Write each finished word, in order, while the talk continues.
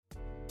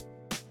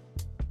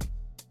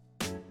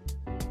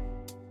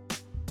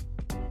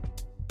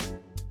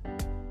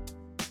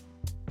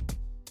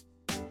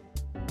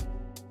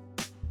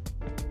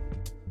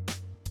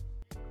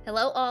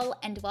Hello, all,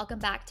 and welcome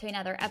back to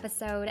another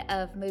episode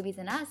of Movies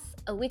and Us,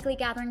 a weekly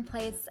gathering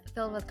place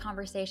filled with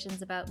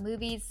conversations about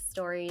movies,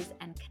 stories,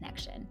 and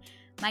connection.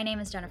 My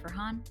name is Jennifer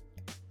Hahn.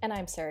 And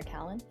I'm Sarah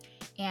Callan.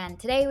 And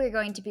today we're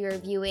going to be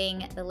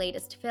reviewing the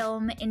latest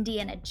film,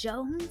 Indiana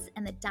Jones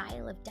and the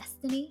Dial of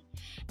Destiny.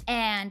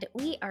 And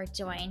we are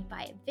joined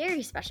by a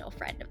very special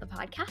friend of the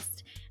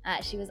podcast.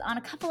 She was on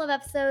a couple of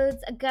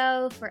episodes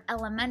ago for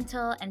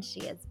Elemental, and she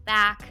is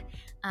back.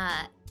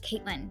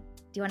 Kaitlin, do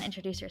you want to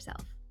introduce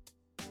yourself?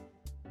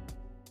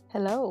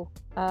 Hello.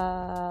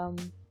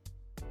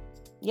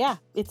 Yeah,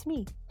 it's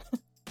me.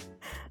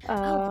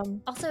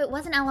 Also, it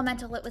wasn't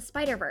Elemental, it was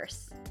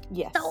Spider-Verse.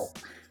 Yes. So.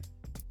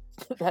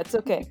 That's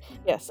okay.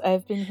 Yes,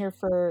 I've been here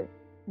for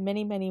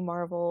many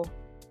Marvel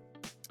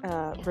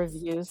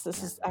reviews.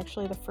 This is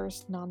actually the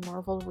first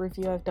non-Marvel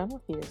review I've done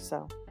with you,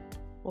 so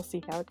we'll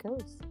see how it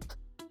goes.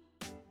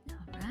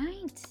 All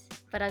right.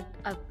 But a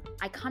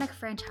iconic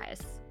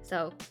franchise,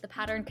 so the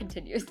pattern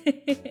continues.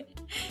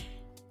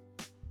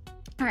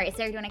 All right,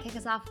 Sarah, do you want to kick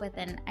us off with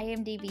an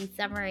IMDb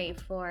summary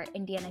for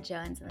Indiana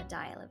Jones and the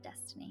Dial of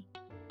Destiny?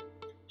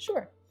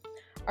 Sure.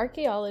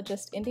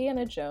 Archaeologist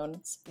Indiana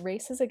Jones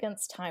races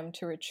against time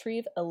to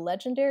retrieve a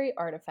legendary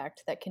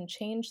artifact that can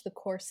change the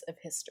course of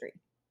history.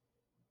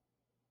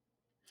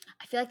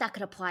 I feel like that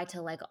could apply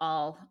to like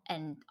all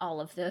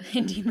of the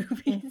indie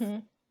movies. Mm-hmm.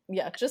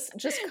 Yeah, just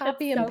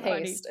copy and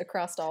paste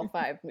across all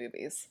 5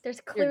 movies.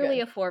 There's clearly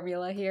a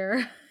formula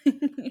here.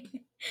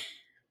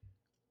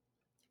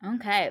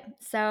 Okay,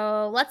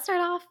 so let's start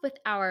off with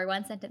our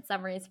one-sentence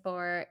summaries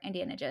for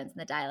Indiana Jones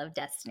and the Dial of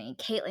Destiny.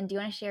 Kaitlin, do you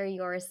want to share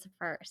yours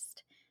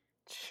first?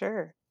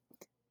 Sure.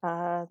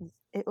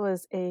 It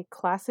was a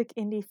classic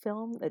indie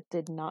film that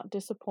did not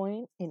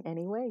disappoint in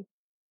any way.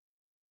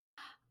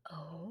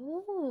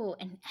 Oh,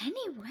 in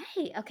any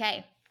way.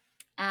 Okay.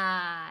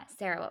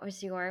 Sarah, what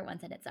was your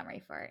one-sentence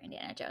summary for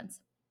Indiana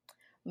Jones?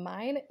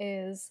 Mine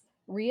is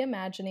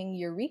reimagining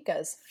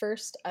Eureka's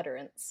first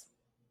utterance.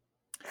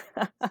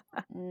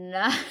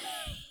 Nice.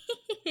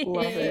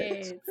 Love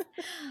it.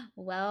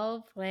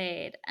 Well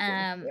played.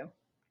 Thank you.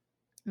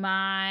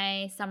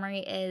 My summary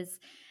is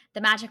the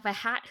magic of a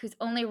hat whose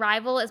only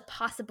rival is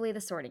possibly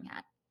the Sorting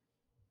Hat.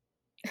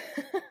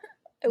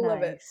 I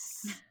love it.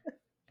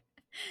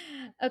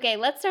 Okay,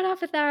 let's start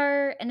off with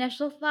our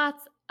initial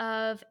thoughts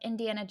of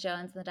Indiana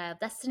Jones and the Dial of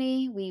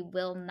Destiny. We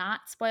will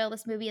not spoil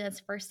this movie in this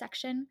first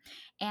section.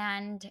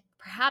 And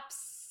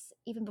perhaps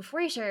even before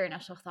you share your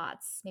initial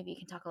thoughts, maybe you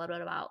can talk a little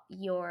bit about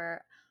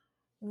your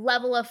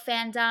level of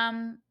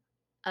fandom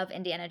of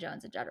Indiana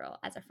Jones in general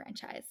as a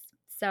franchise.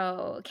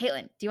 So,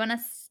 Kaitlin, do you want to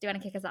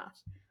kick us off?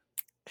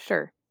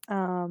 Sure.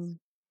 I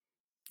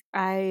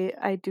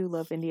do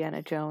love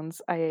Indiana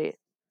Jones. It's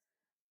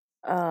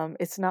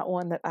not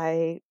one that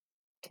I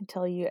can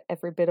tell you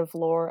every bit of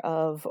lore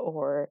of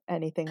or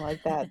anything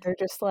like that. They're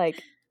just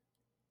like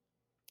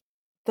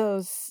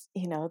those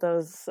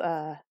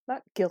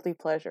not guilty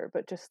pleasure,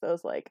 but just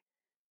those like,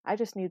 I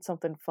just need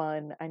something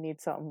fun. I need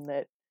something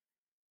that,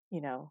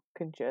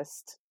 can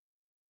just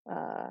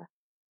a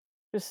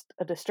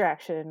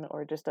distraction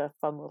or just a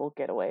fun little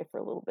getaway for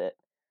a little bit.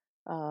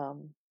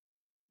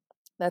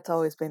 That's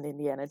always been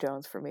Indiana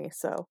Jones for me.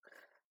 So,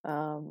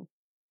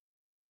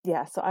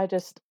 yeah, so I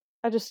just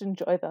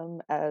enjoy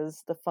them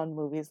as the fun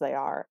movies they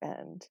are.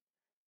 And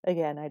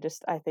again, I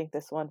think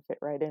this one fit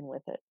right in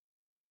with it.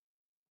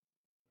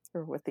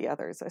 Or with the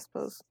others, I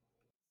suppose.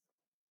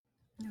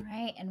 All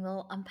right, and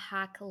we'll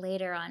unpack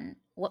later on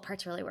what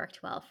parts really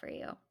worked well for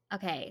you.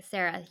 Okay,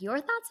 Sarah, your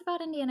thoughts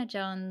about Indiana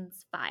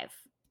Jones 5?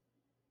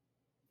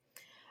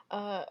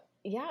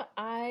 Yeah,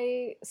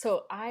 I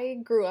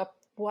grew up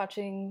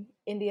watching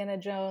Indiana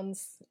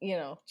Jones,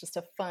 just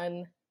a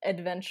fun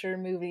adventure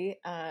movie.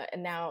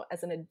 And now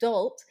as an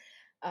adult,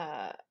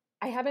 I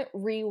haven't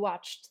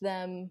rewatched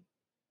them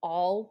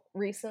all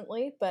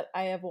recently, but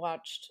I have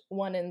watched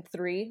 1 and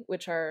 3,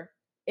 which are,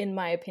 in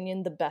my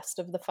opinion, the best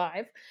of the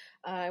 5.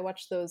 I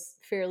watched those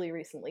fairly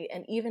recently.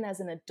 And even as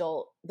an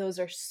adult, those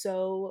are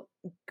so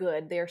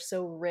good. They are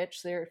so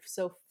rich. They're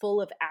so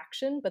full of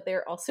action, but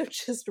they're also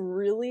just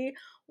really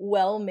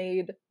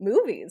well-made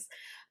movies.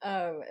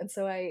 And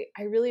so I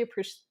really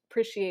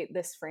appreciate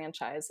this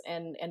franchise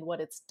and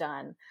what it's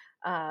done.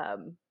 I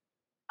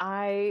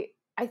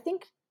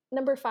think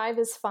number 5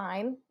 is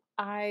fine.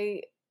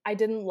 I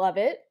didn't love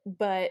it,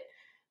 but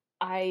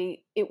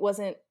it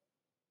wasn't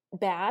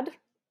bad.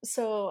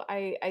 So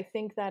I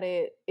think that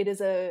it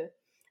is a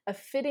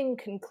fitting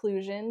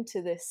conclusion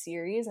to this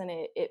series, and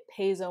it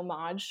pays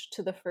homage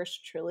to the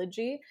first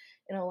trilogy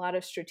in a lot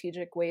of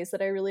strategic ways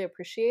that I really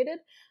appreciated.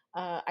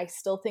 I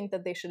still think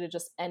that they should have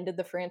just ended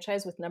the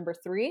franchise with number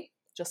 3,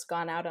 just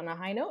gone out on a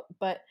high note.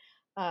 But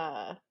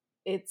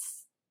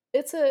it's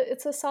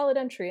a solid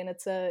entry, and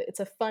it's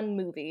a fun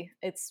movie.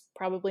 It's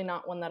probably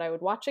not one that I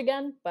would watch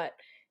again, but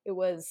it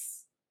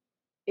was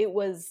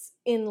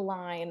in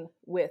line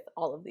with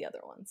all of the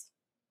other ones.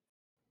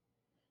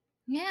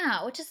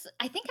 Yeah, which is,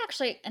 I think,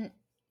 actually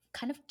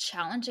kind of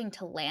challenging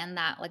to land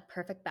that like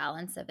perfect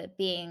balance of it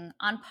being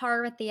on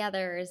par with the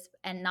others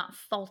and not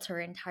falter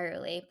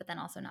entirely, but then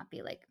also not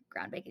be like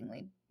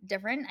groundbreakingly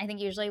different. I think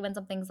usually when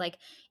something's like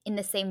in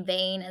the same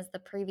vein as the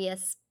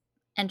previous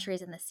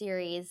entries in the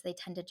series, they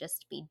tend to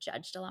just be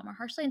judged a lot more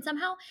harshly. And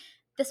somehow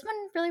this one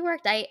really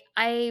worked.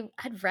 I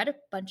had read a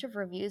bunch of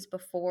reviews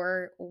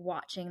before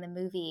watching the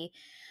movie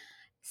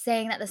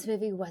saying that this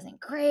movie wasn't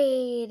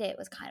great, it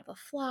was kind of a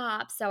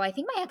flop. So I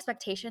think my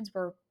expectations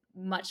were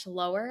much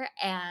lower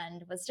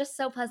and was just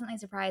so pleasantly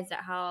surprised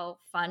at how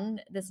fun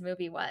this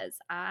movie was.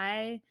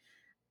 I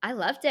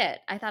loved it.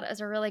 I thought it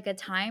was a really good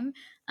time.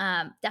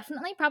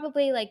 Definitely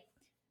probably like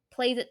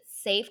plays it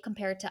safe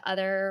compared to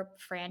other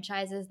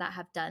franchises that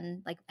have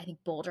done like I think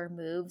bolder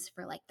moves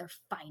for like their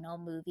final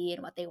movie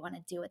and what they want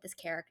to do with this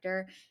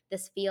character.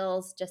 This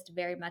feels just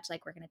very much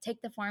like we're going to take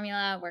the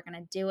formula, we're going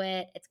to do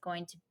it, it's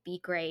going to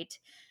be great,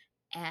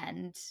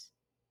 and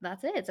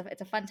that's it.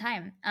 It's a fun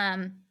time.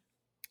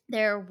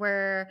 There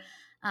were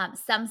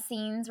some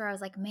scenes where I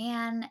was like,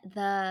 man,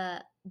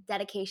 the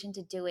dedication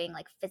to doing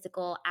like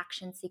physical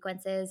action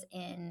sequences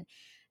in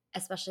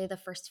especially the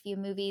first few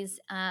movies,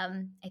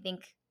 I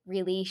think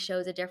really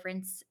shows a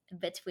difference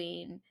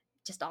between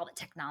just all the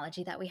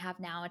technology that we have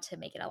now to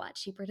make it a lot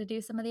cheaper to do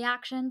some of the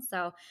action.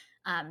 So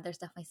there's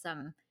definitely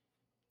some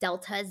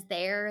deltas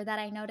there that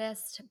I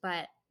noticed.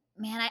 But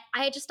man,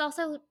 I just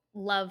also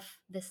love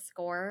this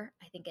score.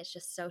 I think it's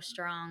just so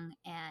strong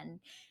and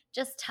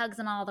just tugs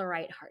on all the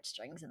right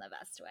heartstrings in the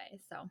best way.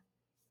 So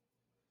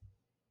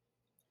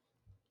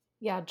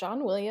Yeah,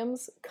 John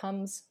Williams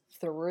comes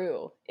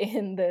through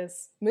in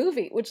this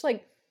movie, which,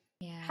 like,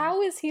 yeah.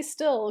 how is he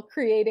still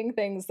creating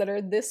things that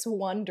are this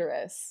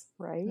wondrous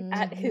Right?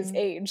 at his Mm-hmm.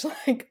 age?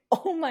 Like,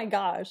 oh my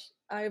gosh.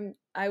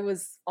 I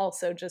was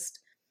also just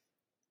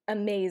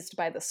amazed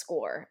by the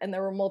score. And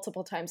there were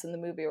multiple times in the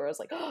movie where I was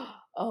like,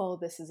 oh,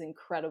 this is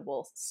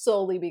incredible,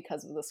 solely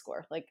because of the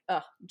score. Like,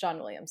 John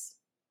Williams.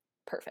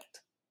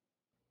 Perfect.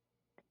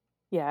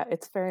 Yeah,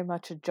 it's very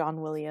much a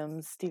John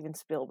Williams, Steven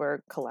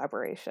Spielberg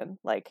collaboration.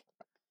 Like,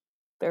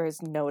 there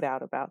is no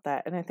doubt about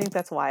that. And I think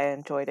that's why I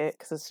enjoyed it,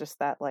 because it's just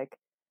that, like,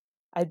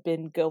 I'd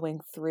been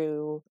going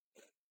through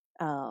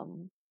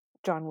John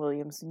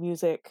Williams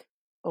music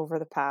over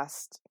the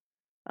past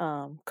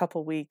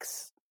couple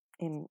weeks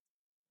in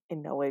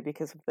no way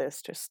because of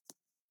this, just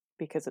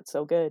because it's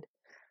so good.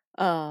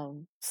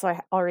 So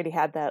I already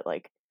had that,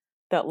 like,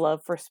 that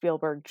love for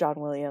Spielberg, John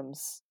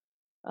Williams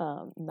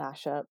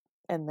mashup,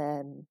 and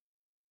then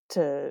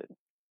to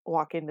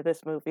walk into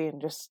this movie and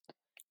just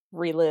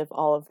relive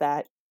all of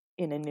that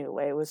in a new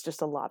way was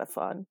just a lot of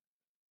fun.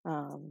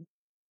 And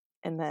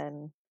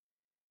then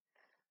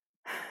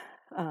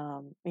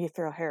you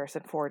throw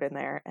Harrison Ford in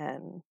there,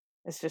 and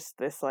it's just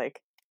this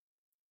like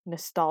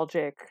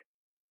nostalgic,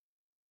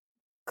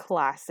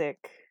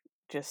 classic,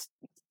 just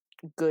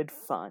good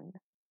fun.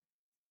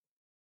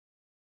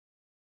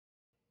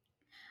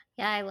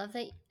 Yeah, I love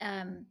that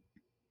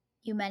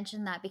you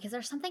mentioned that because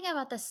there's something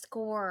about the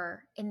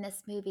score in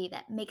this movie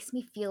that makes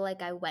me feel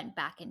like I went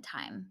back in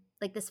time.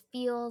 Like this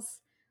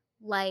feels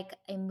like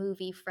a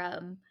movie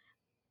from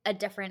a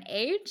different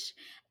age,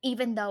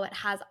 even though it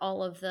has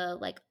all of the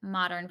like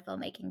modern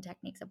filmmaking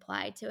techniques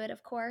applied to it,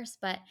 of course.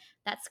 But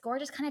that score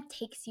just kind of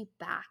takes you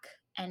back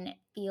and it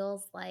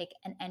feels like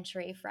an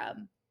entry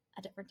from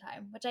a different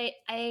time, which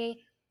I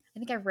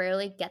think I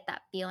rarely get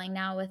that feeling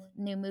now with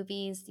new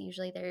movies.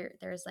 Usually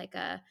there's like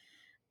a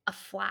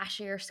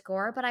flashier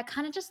score, but I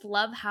kind of just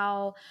love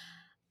how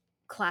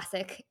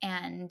classic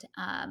and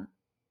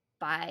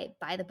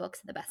by the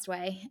books in the best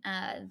way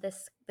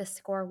this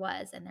score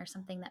was. And there's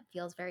something that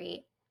feels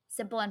very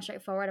simple and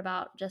straightforward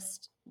about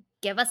just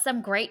give us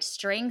some great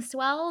string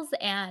swells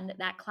and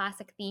that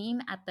classic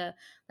theme at the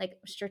like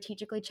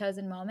strategically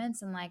chosen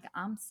moments, and like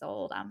I'm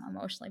sold, I'm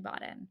emotionally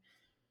bought in.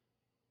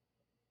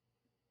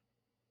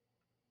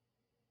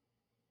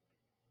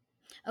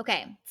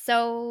 Okay,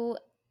 so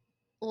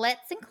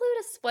let's include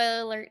a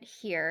spoiler alert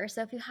here.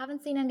 So if you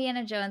haven't seen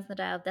Indiana Jones and the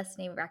Dial of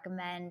Destiny, we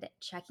recommend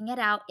checking it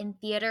out in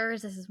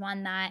theaters. This is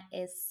one that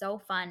is so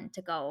fun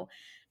to go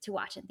to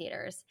watch in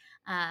theaters.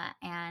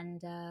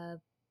 And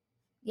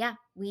yeah,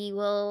 we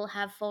will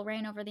have full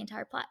reign over the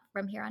entire plot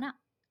from here on out.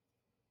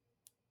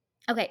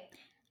 Okay.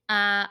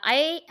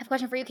 I have a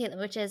question for you, Caitlin,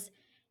 which is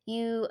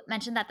you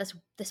mentioned that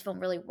this film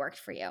really worked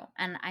for you,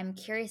 and I'm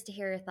curious to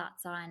hear your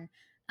thoughts on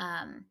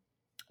um,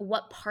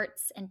 what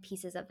parts and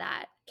pieces of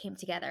that came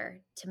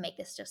together to make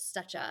this just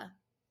such a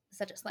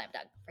slam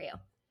dunk for you.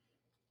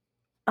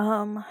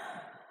 Um,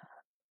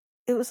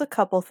 it was a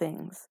couple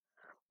things.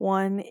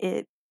 One,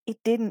 it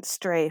didn't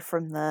stray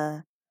from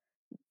the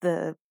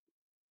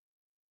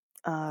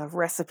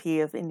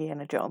recipe of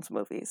Indiana Jones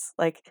movies.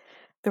 Like,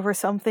 there were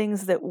some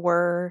things that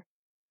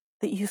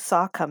you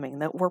saw coming,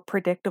 that were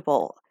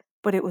predictable,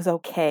 but it was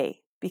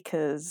okay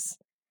because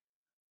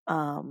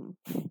um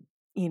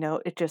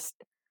it just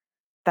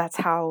that's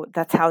how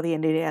the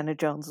Indiana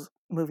Jones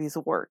movies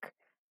work.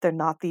 They're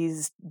not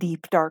these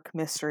deep dark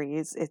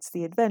mysteries, it's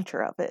the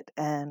adventure of it.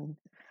 And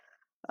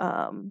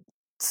um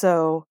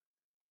so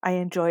I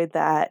enjoyed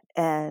that,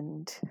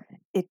 and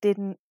it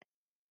didn't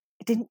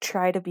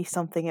try to be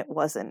something it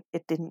wasn't.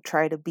 It didn't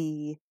try to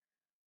be,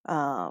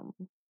 um,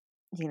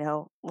 you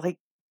know, like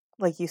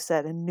you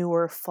said, a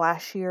newer,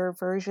 flashier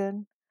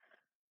version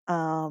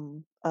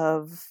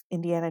of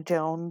Indiana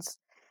Jones.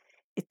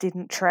 It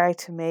didn't try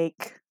to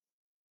make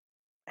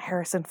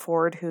Harrison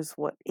Ford, who's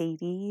what,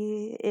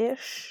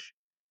 80-ish,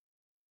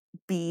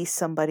 be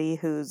somebody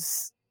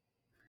who's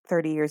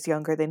 30 years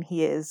younger than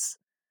he is.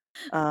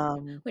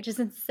 Um, Which is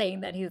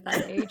insane that he's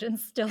that age and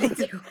still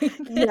doing this.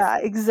 yeah,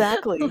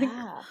 exactly. Like,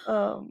 Yeah.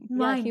 Yeah,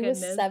 my he was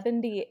goodness.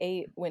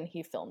 78 when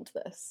he filmed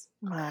this.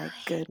 My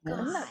Good Isn't that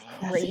goodness, that's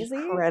gosh. crazy?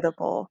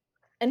 incredible.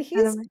 And And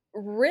he's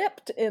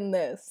ripped in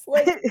this.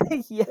 Like,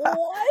 yeah,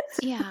 what?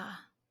 Yeah.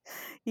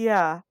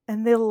 yeah,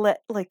 and they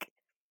let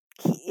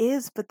he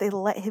is, but they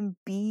let him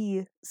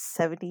be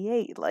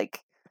 78.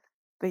 Like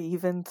they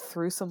even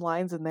threw some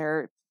lines in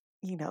there,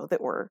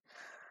 that were,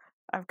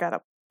 I've got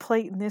a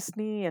plate in this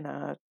knee and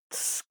a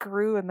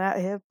screw in that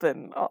hip,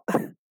 and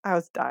I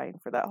was dying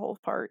for that whole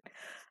part.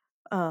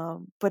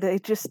 But they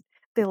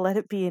let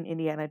it be an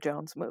Indiana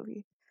Jones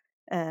movie,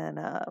 and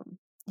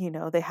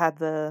they had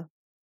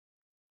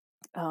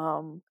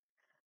um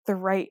the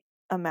right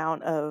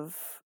amount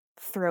of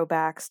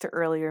throwbacks to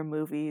earlier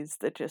movies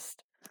that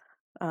just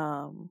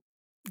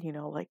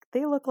like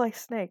they look like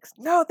snakes.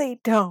 No, they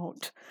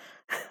don't.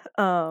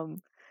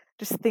 um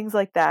just things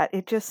like that.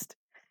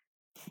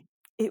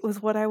 It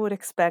was what I would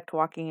expect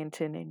walking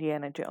into an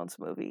Indiana Jones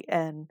movie,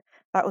 and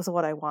that was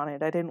what I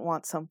wanted. I didn't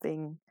want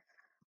something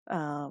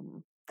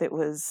that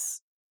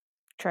was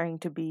trying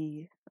to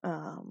be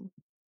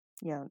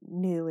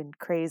new and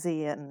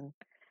crazy and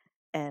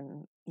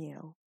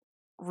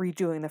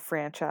redoing the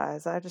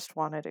franchise. I just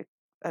wanted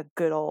a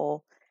good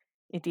old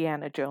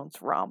Indiana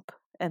Jones romp,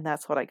 and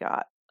that's what I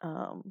got.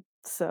 And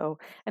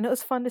it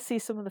was fun to see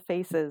some of the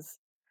faces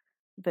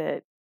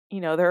that,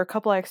 there are a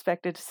couple I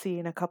expected to see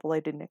and a couple I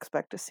didn't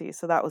expect to see.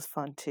 So that was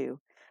fun too.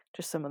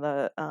 Just some of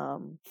the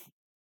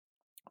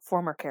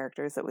former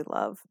characters that we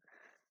love.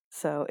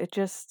 So it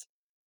just,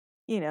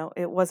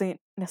 it wasn't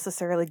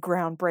necessarily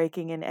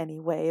groundbreaking in any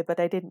way, but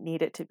I didn't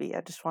need it to be.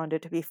 I just wanted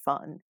it to be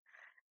fun.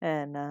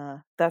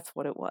 And that's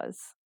what it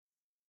was.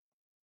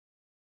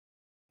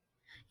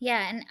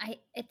 Yeah, and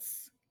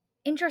it's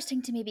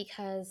interesting to me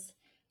because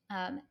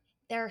um,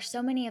 there are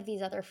so many of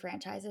these other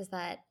franchises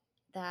that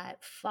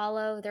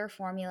follow their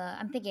formula.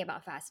 I'm thinking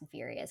about Fast and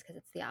Furious because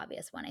it's the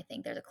obvious one. I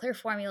think there's a clear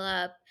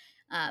formula.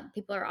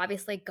 People are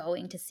obviously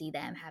going to see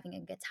them, having a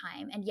good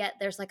time, and yet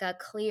there's like a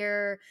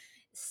clear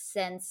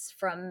sense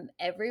from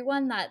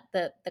everyone that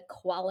the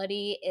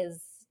quality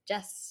is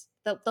just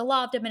the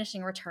law of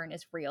diminishing return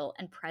is real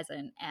and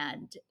present,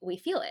 and we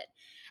feel it.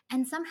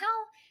 And somehow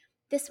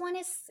this one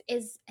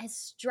is has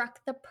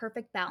struck the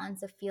perfect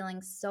balance of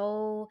feeling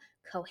so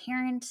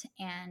coherent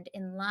and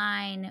in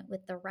line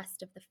with the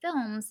rest of the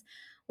films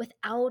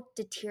without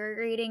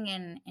deteriorating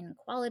in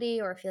quality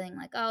or feeling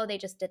like, oh, they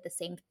just did the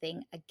same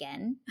thing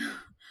again,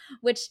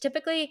 which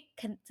typically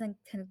can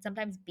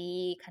sometimes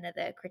be kind of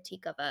the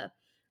critique of a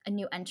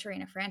new entry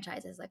in a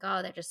franchise, is like,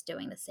 oh, they're just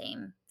doing the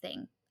same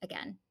thing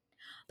again.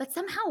 But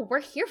somehow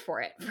we're here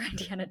for it for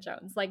Indiana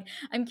Jones. Like,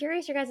 I'm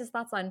curious your guys'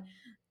 thoughts on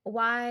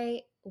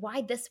why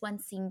this one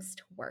seems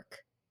to work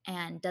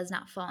and does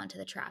not fall into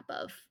the trap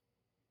of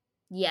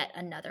yet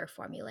another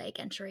formulaic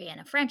entry in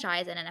a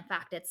franchise. And in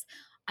fact,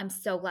 I'm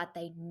so glad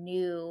they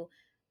knew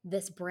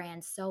this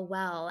brand so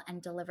well and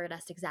delivered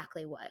us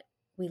exactly what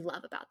we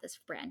love about this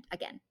brand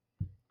again.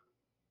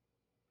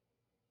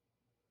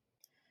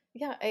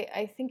 Yeah,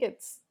 I think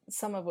it's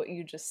some of what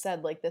you just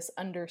said, like this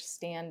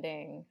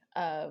understanding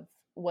of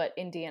what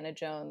Indiana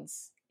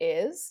Jones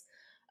is,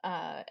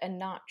 and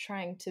not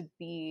trying to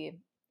be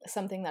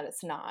something that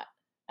it's not.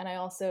 And I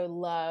also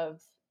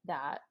love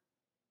that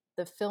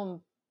the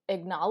film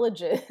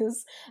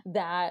acknowledges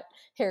that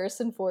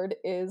Harrison Ford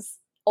is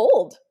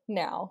old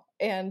now.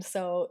 And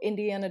so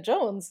Indiana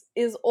Jones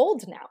is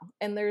old now.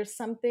 And there's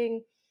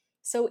something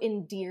so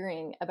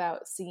endearing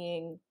about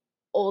seeing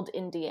old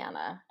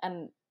Indiana,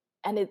 and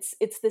it's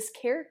this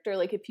character,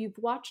 like if you've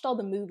watched all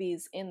the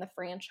movies in the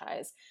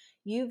franchise,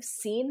 you've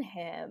seen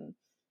him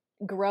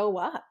grow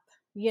up.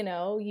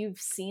 You've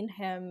seen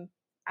him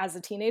as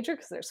a teenager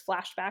because there's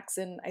flashbacks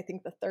in, I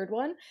think, the third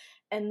one.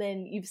 And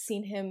then you've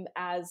seen him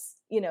as,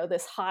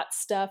 this hot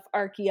stuff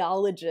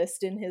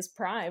archaeologist in his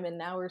prime. And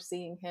now we're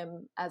seeing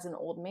him as an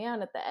old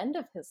man at the end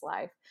of his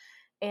life.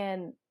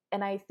 And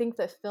I think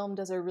the film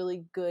does a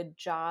really good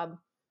job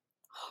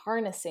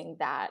harnessing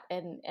that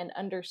and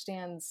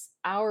understands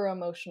our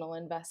emotional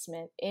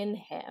investment in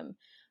him,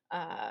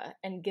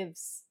 and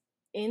gives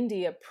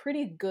Indy a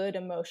pretty good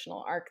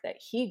emotional arc that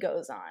he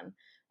goes on,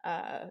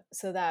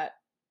 so that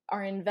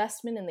our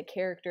investment in the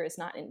character is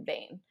not in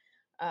vain.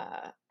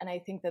 And I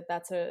think that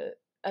that's a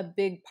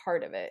big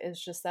part of it,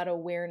 is just that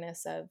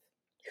awareness of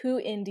who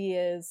Indy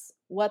is,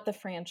 what the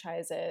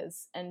franchise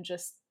is, and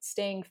just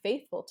staying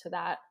faithful to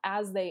that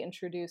as they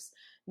introduce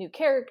new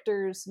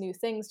characters, new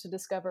things to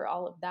discover,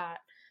 all of that.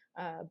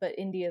 But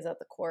Indy is at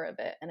the core of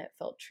it, and it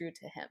felt true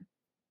to him.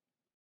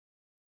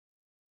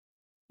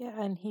 Yeah,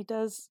 and he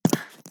does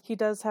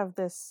have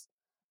this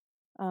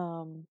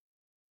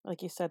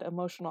like you said,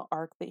 emotional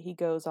arc that he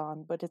goes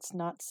on, but it's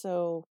not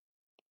so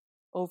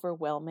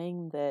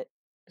overwhelming that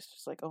it's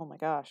just like, oh my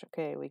gosh,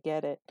 okay, we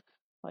get it.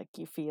 Like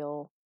you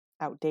feel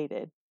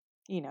outdated.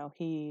 You know,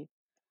 he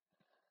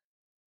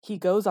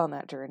goes on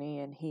that journey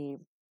and he,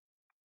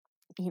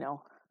 you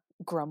know,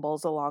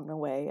 grumbles along the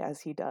way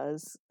as he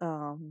does.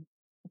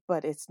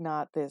 But it's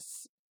not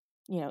this,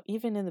 you know,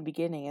 even in the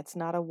beginning, it's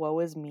not a woe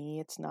is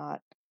me. It's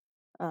not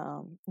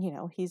you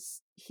know,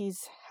 he's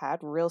had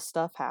real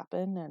stuff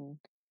happen, and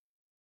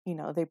you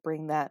know, they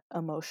bring that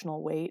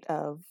emotional weight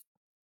of,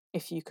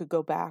 if you could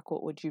go back,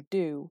 what would you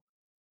do?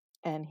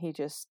 And he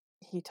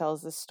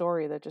tells this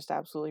story that just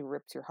absolutely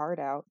rips your heart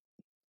out.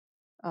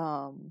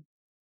 Um,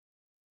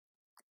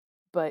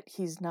 but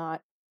he's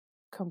not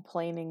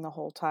complaining the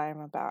whole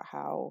time about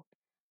how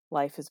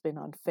life has been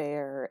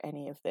unfair or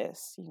any of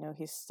this. You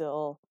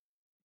know,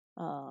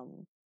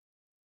 um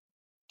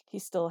he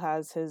still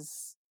has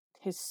his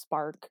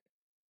spark.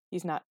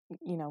 He's not,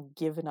 you know,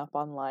 given up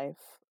on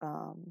life.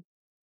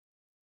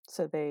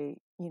 So they,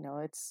 you know,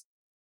 it's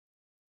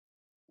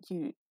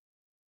you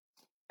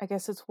I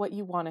guess it's what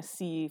you want to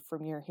see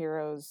from your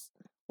heroes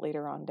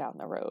later on down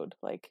the road.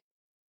 Like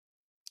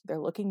they're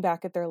looking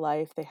back at their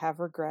life, they have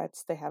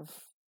regrets, they have,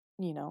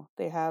 you know,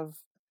 they have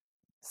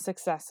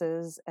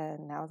successes,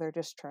 and now they're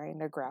just trying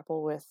to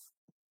grapple with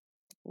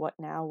what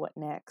now, what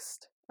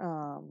next.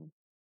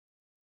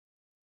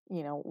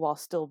 You know, while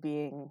still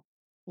being,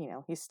 you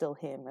know, he's still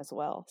him as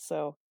well.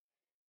 So,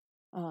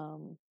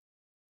 um,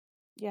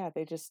 yeah,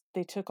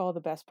 they took all the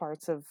best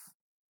parts of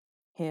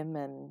him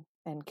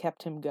and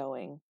kept him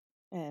going,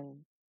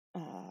 and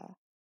uh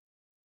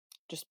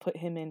just put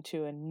him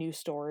into a new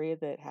story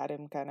that had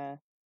him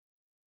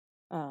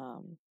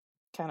um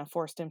kind of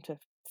forced him to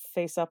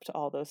face up to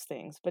all those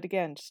things, but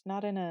again, just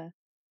not in a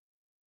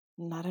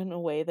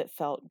way that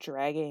felt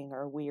dragging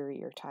or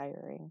weary or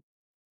tiring.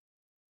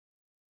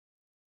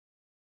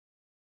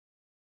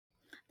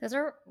 Those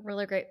are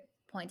really great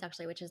points,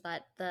 actually, which is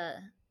that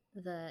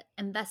the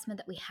investment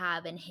that we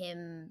have in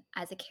him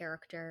as a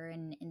character,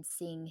 and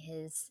seeing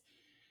his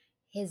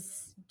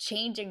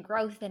change and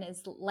growth and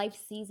his life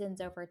seasons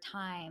over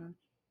time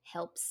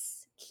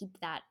helps keep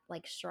that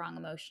like strong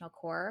emotional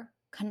core.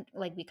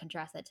 Like we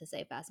contrast that to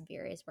say Fast and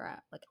Furious,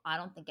 where like I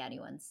don't think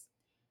anyone's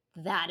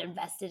that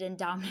invested in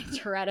Dominic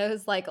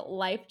Toretto's like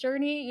life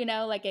journey, you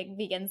know, like it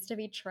begins to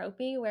be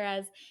tropey,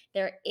 whereas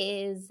there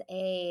is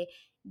a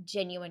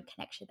genuine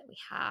connection that we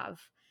have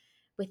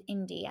with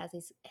Indy as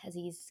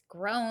he's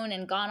grown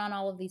and gone on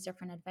all of these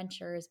different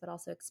adventures, but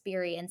also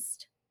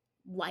experienced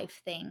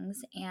life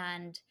things.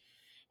 And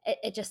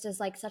it just is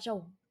like such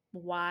a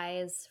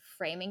wise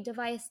framing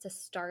device to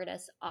start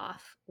us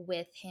off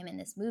with him in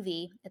this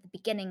movie at the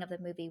beginning of the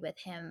movie, with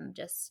him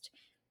just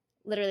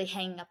literally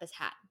hanging up his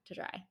hat to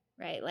dry,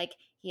 right? Like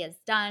he is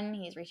done,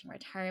 he's reaching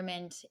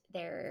retirement,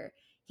 there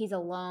he's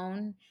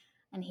alone,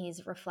 and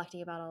he's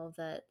reflecting about all of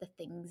the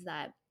things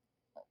that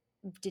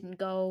didn't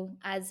go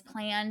as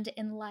planned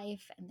in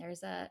life. And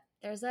there's a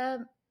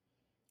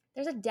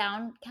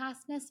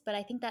downcastness, but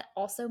I think that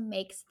also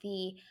makes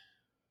the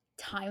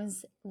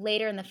times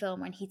later in the film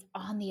when he's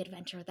on the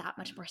adventure that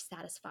much more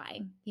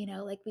satisfying. You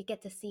know, like we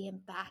get to see him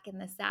back in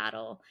the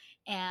saddle,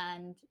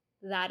 and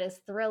that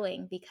is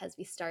thrilling because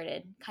we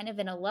started kind of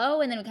in a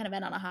low and then we kind of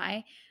end on a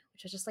high,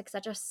 which was just like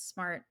such a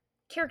smart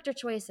character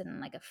choice and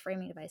like a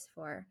framing device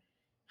for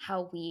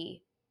how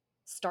we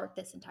start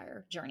this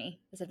entire journey,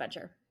 this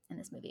adventure in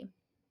this movie.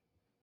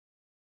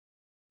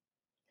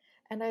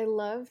 And I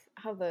love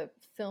how the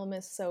film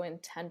is so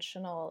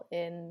intentional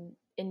in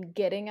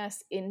getting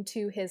us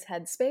into his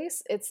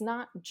headspace. It's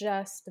not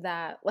just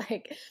that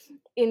like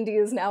Indy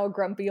is now a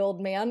grumpy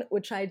old man,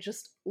 which I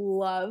just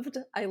loved.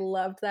 I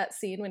loved that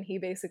scene when he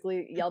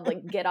basically yelled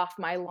like "Get off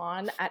my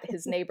lawn" at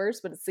his neighbors,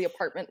 but it's the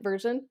apartment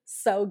version.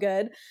 So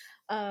good.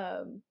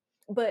 Um,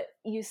 but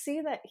you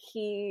see that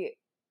he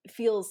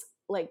feels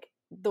like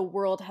the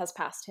world has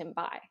passed him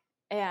by,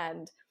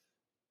 and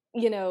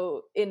you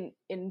know, in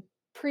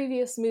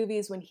previous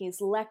movies when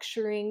he's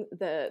lecturing,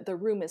 the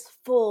room is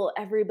full,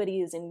 everybody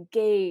is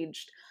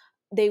engaged,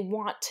 they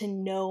want to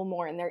know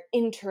more, and they're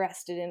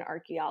interested in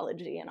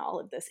archaeology and all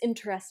of this,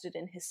 interested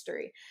in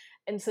history.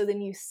 And so then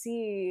you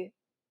see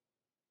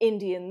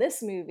Indy in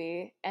this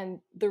movie and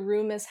the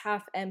room is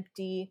half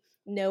empty,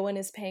 no one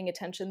is paying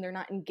attention, they're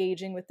not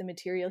engaging with the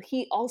material,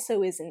 he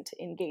also isn't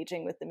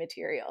engaging with the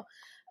material.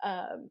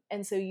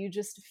 And so you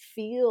just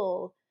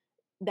feel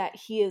that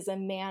he is a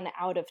man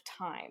out of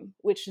time,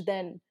 which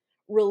then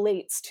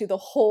relates to the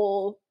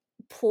whole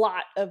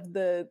plot of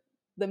the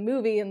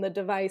movie and the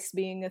device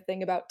being a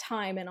thing about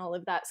time and all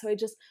of that. So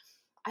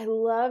I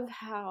love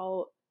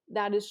how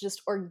that is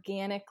just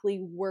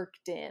organically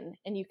worked in,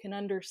 and you can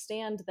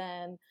understand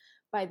then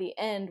by the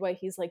end why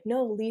he's like,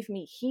 no, leave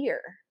me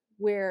here,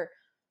 where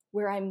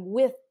I'm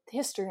with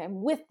history,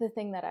 I'm with the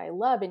thing that I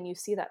love. And you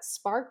see that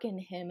spark in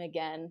him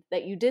again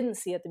that you didn't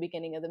see at the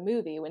beginning of the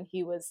movie when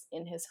he was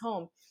in his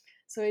home.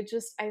 So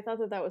I thought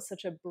that that was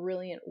such a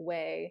brilliant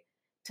way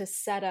to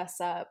set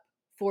us up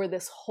for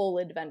this whole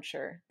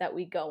adventure that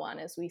we go on,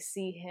 as we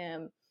see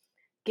him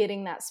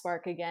getting that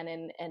spark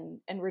again,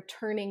 and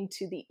returning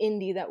to the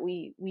Indy that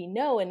we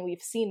know and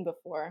we've seen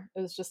before.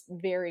 It was just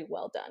very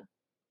well done.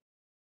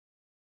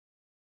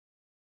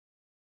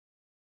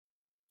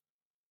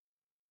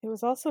 It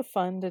was also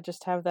fun to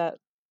just have that.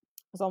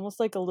 It was almost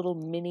like a little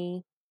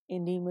mini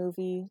indie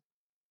movie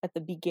at the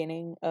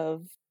beginning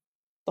of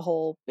the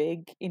whole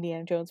big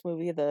Indiana Jones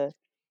movie. The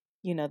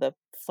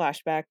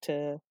flashback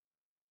to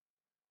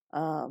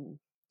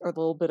or the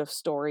little bit of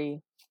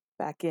story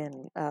back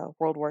in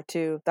World War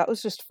II. That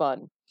was just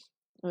fun.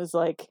 It was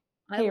like,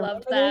 I hey,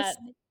 loved remember that.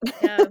 this?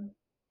 Yeah.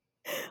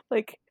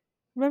 Like,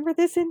 remember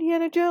this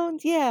Indiana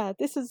Jones? Yeah,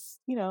 this is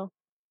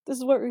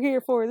what we're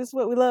here for. This is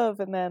what we love.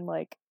 And then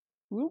like,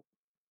 whoop,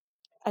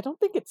 I don't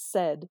think it's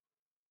said.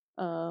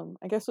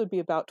 I guess it would be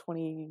about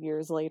 20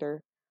 years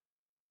later.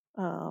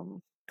 20?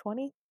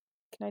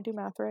 Can I do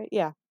math right?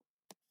 Yeah.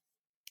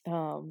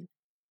 Um,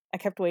 I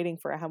kept waiting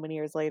for how many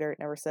years later. It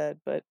never said,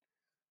 but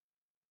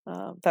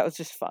that was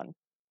just fun.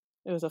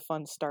 It was a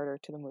fun starter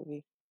to the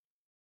movie.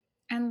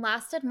 And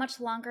lasted much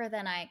longer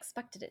than I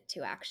expected it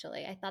to,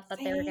 actually. I thought that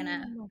they were going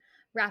to Same.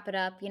 wrap it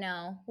up,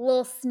 a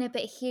little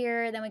snippet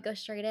here, then we go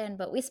straight in.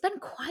 But we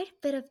spend quite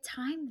a bit of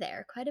time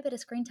there, quite a bit of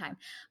screen time.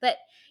 But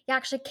yeah,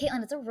 actually,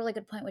 Caitlin, it's a really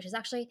good point, which is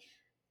actually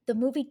the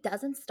movie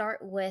doesn't start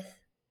with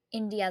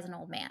Indy as an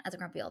old man, as a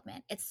grumpy old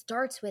man. It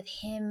starts with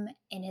him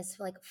in his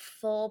like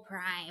full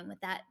prime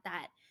with that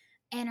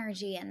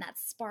energy and that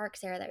spark,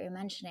 Sarah, that you're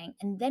mentioning.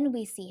 And then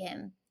we see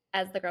him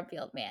as the grumpy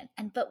old man.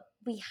 But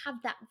we have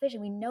that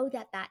vision. We know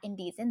that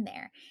Indy's in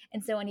there.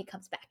 And so when he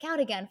comes back out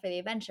again for the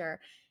adventure,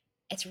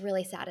 it's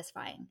really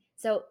satisfying.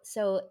 So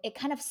it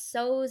kind of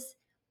sows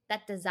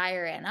that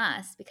desire in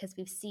us because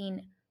we've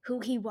seen who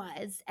he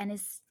was and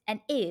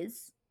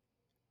is,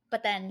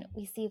 but then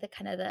we see the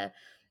kind of the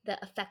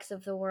effects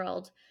of the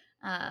world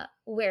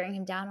wearing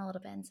him down a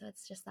little bit, and so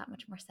it's just that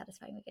much more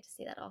satisfying. We get to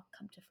see that all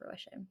come to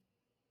fruition.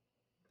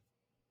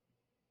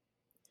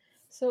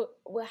 So,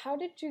 how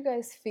did you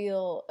guys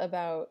feel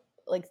about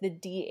like the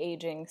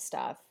de-aging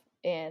stuff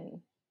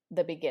in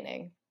the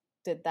beginning?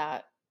 Did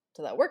that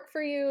did that work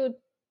for you?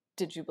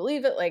 Did you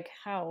believe it? Like,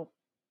 how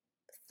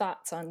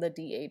thoughts on the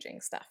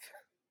de-aging stuff?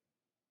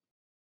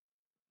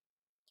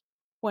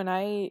 When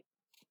I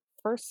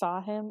first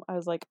saw him, I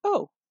was like,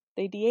 oh,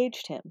 they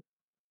de-aged him.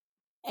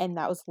 And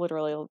that was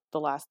literally the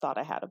last thought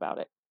I had about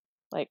it.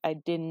 Like,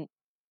 the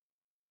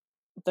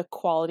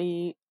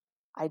quality,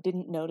 I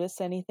didn't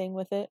notice anything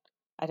with it.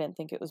 I didn't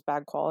think it was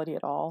bad quality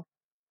at all.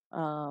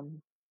 I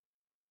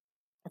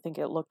think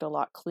it looked a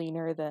lot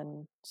cleaner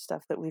than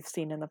stuff that we've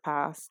seen in the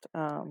past.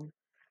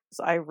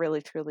 So I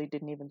really, truly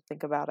didn't even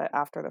think about it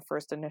after the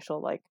first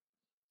initial, like,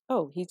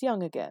 oh, he's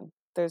young again.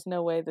 There's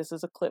no way this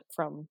is a clip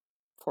from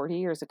 40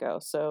 years ago,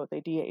 so they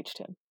de-aged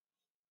him.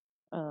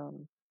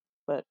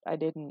 But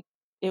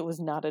it was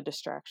not a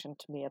distraction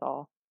to me at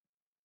all.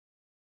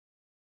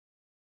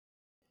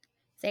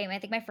 Same. I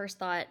think my first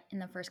thought in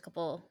the first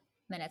couple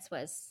minutes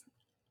was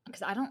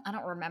because I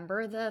don't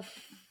remember the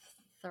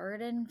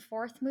third and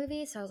fourth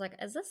movie, so I was like,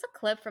 is this a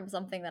clip from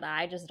something that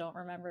I just don't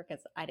remember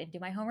because I didn't do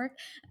my homework?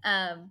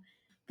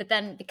 But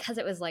then because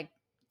it was like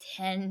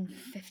 10,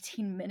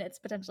 15 minutes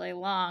potentially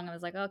long, I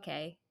was like,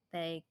 okay,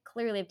 they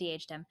clearly have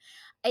de-aged him.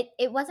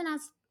 It wasn't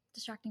as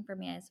distracting for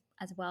me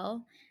as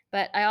well,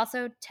 but I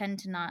also tend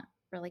to not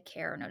really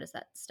care or notice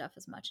that stuff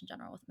as much in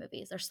general with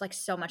movies. There's like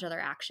so much other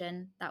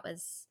action that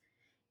was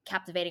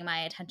captivating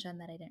my attention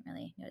that I didn't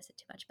really notice it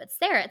too much. But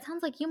Sarah, it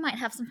sounds like you might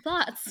have some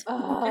thoughts.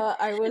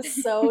 I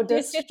was so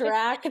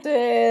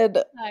distracted.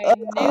 I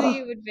knew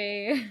you would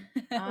be.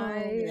 Oh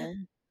I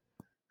man.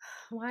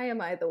 Why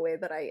am I the way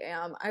that I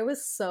am? I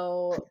was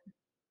so,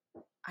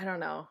 I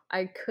don't know.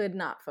 I could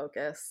not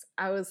focus.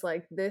 I was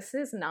like, this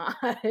is not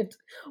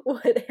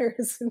what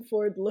Harrison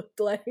Ford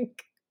looked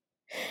like.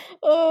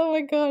 Oh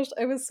my gosh,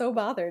 I was so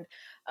bothered.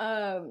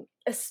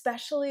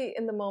 Especially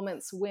in the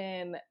moments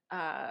when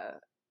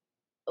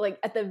like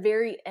at the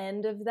very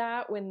end of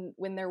that, when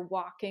they're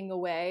walking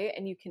away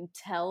and you can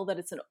tell that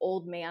it's an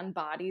old man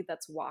body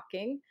that's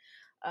walking.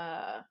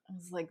 I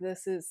was like,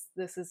 this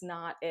is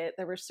not it.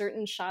 There were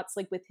certain shots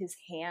like with his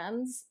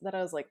hands that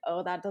I was like,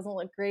 oh, that doesn't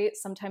look great.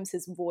 Sometimes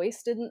his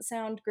voice didn't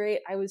sound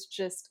great. I was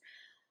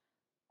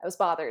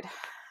bothered.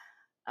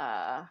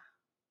 uh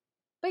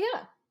but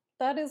yeah,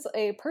 that is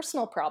a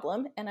personal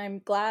problem, and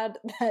I'm glad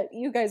that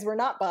you guys were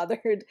not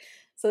bothered,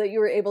 so that you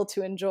were able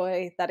to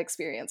enjoy that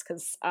experience,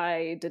 because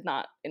I did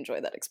not enjoy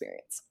that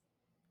experience.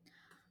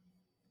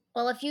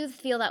 Well, if you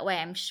feel that way,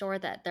 I'm sure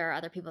that there are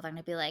other people that are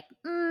going to be like,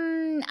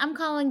 I'm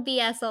calling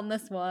BS on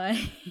this one.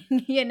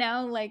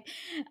 Like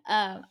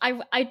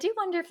I do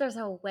wonder if there's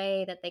a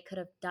way that they could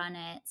have done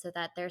it so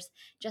that there's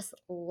just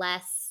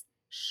less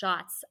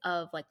shots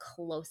of like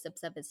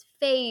close-ups of his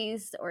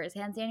face or his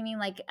hands. You know what I mean?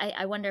 Like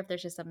I wonder if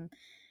there's just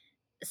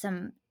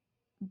some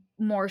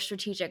more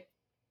strategic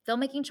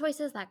filmmaking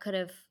choices that could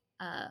have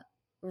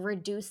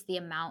reduced the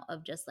amount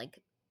of just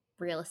like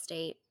real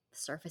estate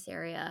surface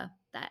area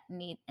that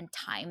need and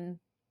time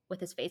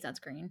with his face on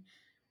screen.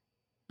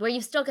 where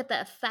you still get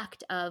the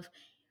effect of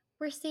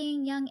we're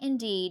seeing young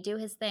Indy do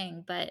his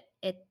thing, but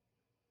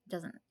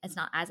it's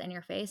not as in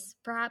your face,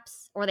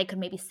 perhaps. Or they could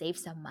maybe save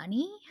some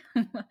money.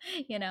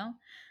 You know?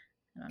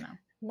 I don't know.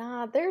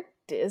 Nah, they're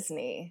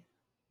Disney.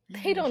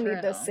 They don't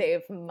need to True.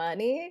 save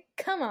money.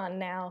 Come on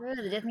now. True,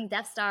 the Disney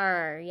Death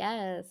Star.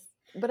 Yes.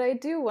 But I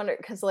do wonder,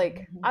 because,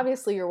 like,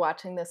 obviously you're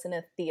watching this in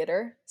a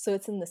theater, so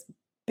it's in this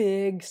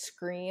big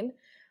screen.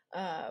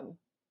 I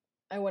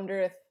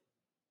wonder if,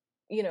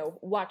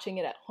 watching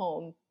it at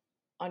home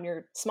on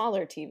your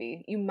smaller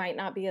TV, you might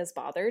not be as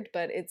bothered,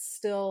 but it's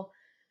still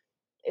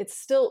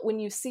when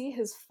you see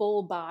his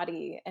full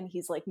body and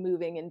he's like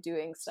moving and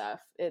doing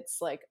stuff, it's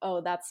like, oh,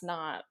 that's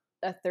not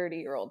a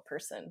 30-year-old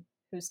person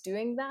who's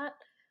doing that.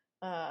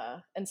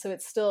 And so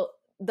it's still,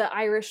 the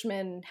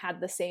Irishman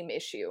had the same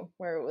issue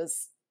where it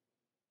was,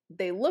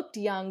 they looked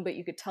young, but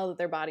you could tell that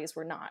their bodies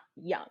were not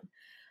young.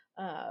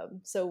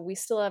 So we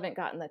still haven't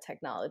gotten the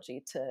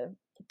technology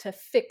to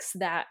fix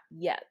that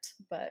yet,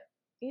 but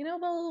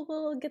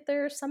we'll get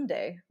there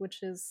someday,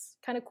 which is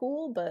kind of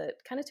cool, but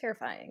kind of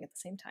terrifying at the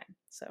same time.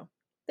 So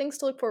things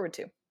to look forward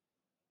to.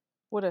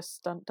 Would a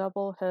stunt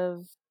double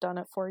have done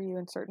it for you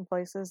in certain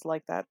places,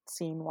 like that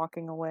scene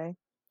walking away?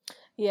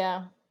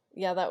 Yeah,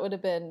 that would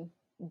have been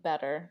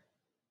better.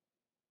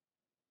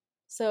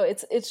 So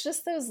it's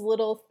just those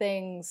little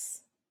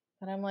things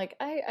that I'm like,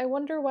 I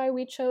wonder why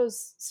we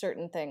chose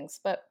certain things,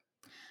 but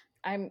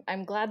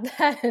I'm glad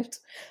that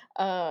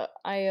I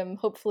am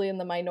hopefully in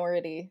the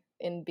minority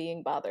in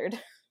being bothered.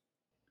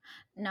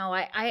 No,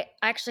 I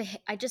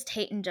just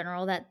hate in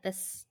general that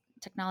this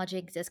technology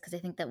exists because I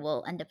think that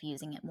we'll end up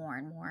using it more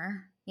and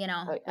more.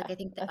 Oh Like yeah, I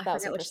think that a I forget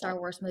thousand which Star percent.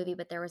 Wars movie,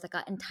 but there was like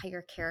an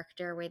entire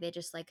character where they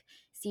just like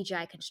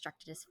CGI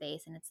constructed his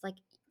face, and it's like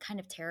kind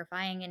of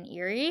terrifying and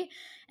eerie,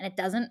 and it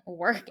doesn't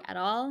work at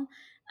all.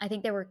 I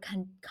think they were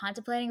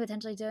contemplating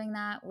potentially doing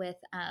that with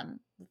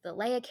the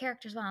Leia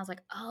characters one. I was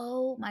like,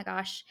 oh my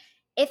gosh,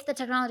 if the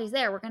technology's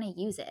there, we're gonna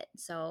use it.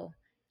 So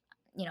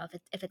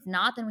if it's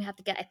not, then we have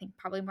to get, I think,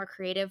 probably more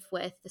creative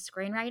with the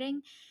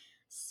screenwriting.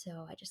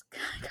 So I just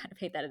kind of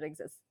hate that it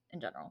exists in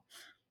general.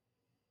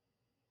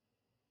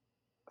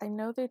 I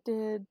know they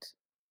did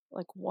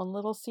like one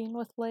little scene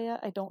with Leia.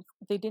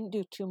 They didn't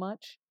do too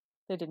much.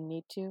 They didn't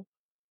need to.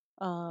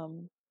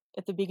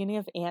 At the beginning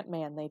of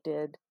Ant-Man they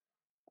did.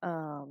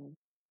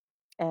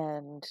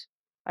 And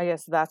I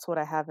guess that's what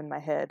I have in my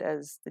head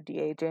as the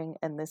de-aging,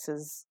 and this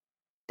is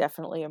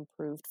definitely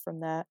improved from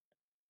that.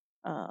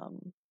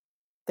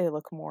 They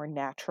look more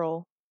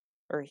natural,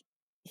 or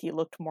he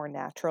looked more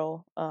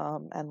natural,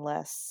 and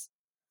less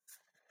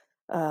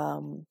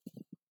um,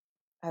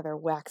 either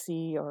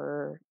waxy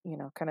or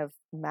kind of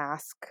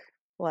mask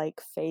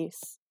like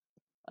face.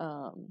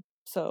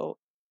 So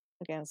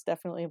again, it's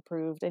definitely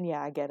improved, and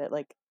yeah, I get it.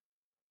 Like,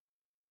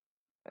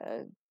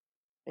 uh,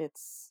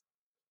 it's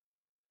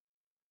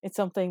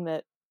something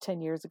that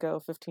 10 years ago,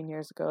 15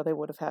 years ago, they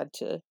would have had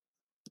to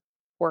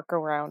work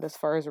around as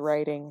far as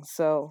writing.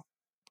 So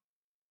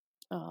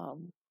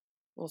um,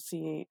 we'll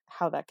see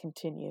how that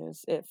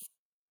continues. If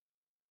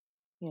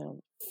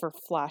for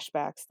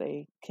flashbacks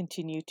they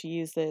continue to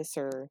use this,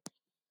 or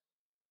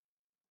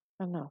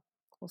I don't know.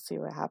 We'll see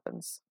what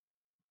happens.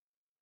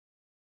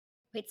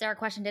 Wait, Sarah,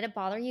 question: did it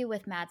bother you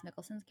with Mads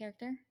Mikkelsen's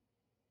character?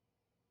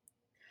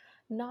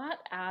 Not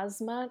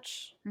as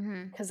much,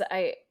 Mm-hmm. because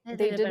They they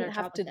did a didn't better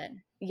have job with to. it.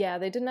 Yeah,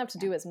 they didn't have to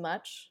Yeah. do as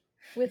much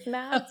with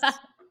Mads.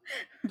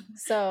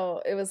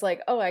 So it was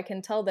like, oh, I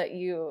can tell that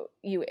you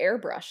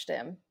airbrushed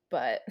him,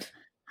 but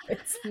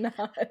it's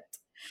not.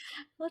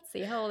 Let's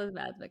see. How old is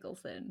Mads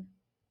Mikkelsen?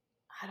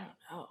 I don't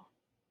know.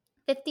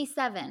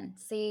 57.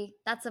 See,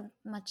 that's a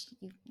much,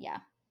 yeah.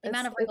 The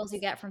amount of wrinkles you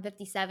It's get from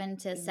 57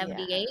 to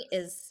 78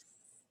 yes. is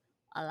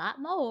a lot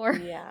more.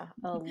 Yeah,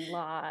 a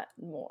lot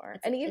more.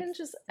 It's And it's even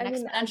just, I an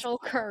mean, exponential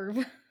curve.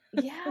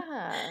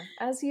 yeah,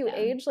 as you Yeah.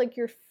 age, like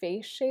your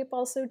face shape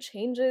also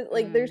changes.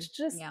 Like there's Mm,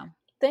 just yeah.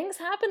 things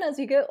happen as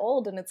you get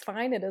old, and it's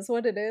fine. It is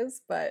what it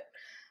is. But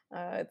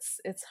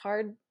it's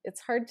hard.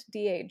 It's hard to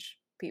de-age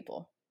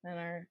people,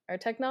 and our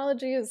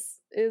technology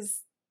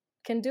is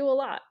can do a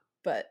lot,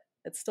 but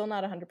it's still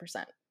not 100%.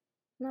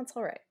 And that's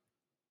all right.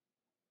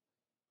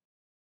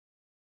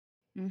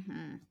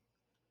 Hmm.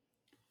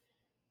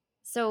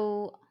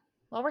 So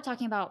while we're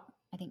talking about,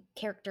 I think,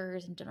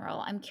 characters in general,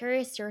 I'm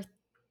curious your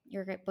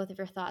both of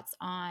your thoughts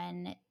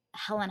on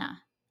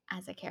Helena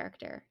as a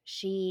character.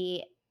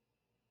 She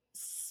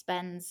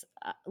spends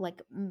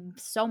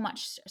so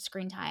much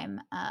screen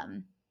time,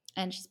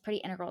 and she's pretty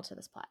integral to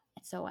this plot.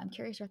 So I'm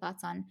curious your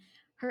thoughts on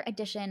her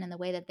addition and the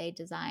way that they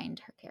designed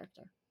her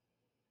character.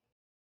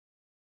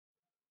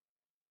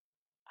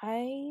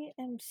 I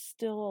am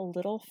still a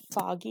little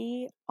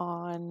foggy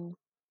on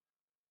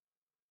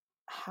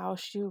how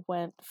she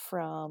went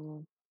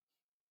from,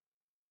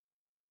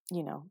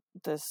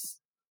 this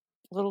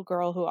little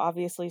girl who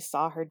obviously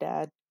saw her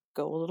dad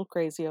go a little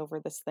crazy over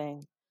this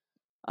thing.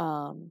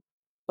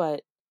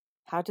 But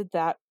how did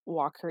that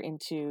walk her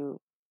into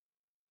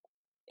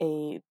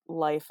a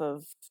life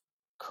of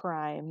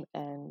crime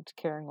and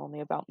caring only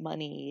about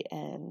money?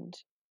 And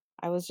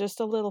I was just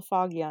a little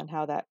foggy on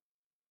how that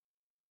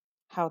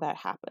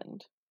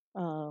happened.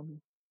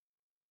 Um,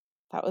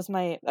 that was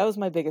my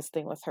biggest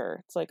thing with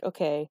her. It's like,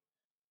 okay,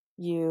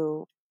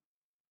 you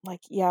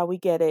like, yeah, we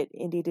get it.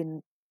 Indy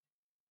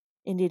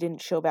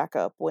didn't show back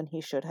up when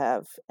he should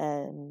have,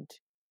 and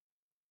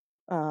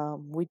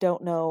we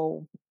don't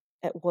know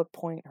at what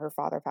point her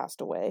father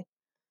passed away.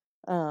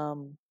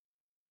 Um,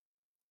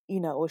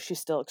 was she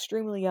still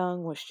extremely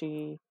young? Was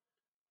she,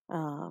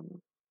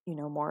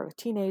 more of a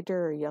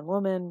teenager or a young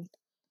woman?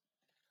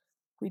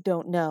 We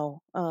don't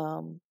know.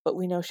 But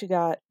we know she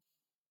got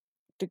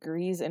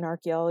degrees in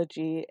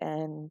archaeology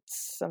and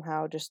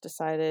somehow just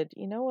decided,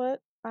 you know what,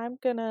 I'm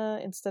gonna,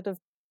 instead of,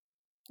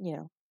 you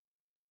know,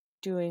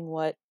 doing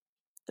what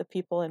the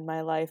people in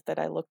my life that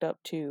I looked up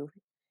to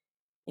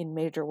in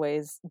major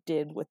ways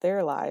did with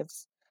their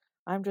lives,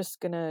 I'm just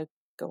gonna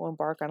go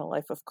embark on a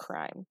life of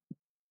crime.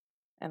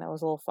 And I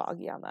was a little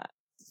foggy on that.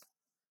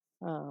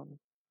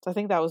 So I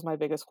think that was my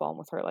biggest qualm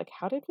with her. Like,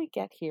 how did we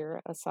get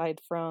here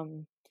aside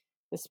from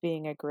this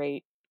being a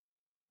great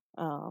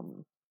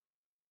um,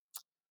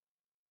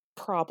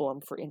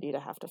 problem for Indy to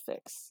have to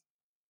fix?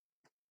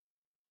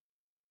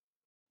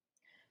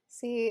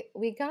 See,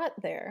 we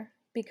got there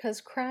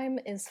because crime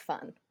is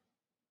fun.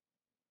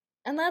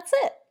 And that's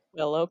it.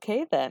 Well,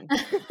 okay then.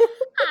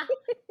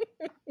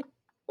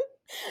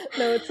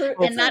 No, And it's a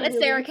that is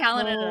Sarah really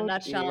Callan in a Oh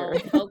nutshell, dear.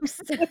 folks.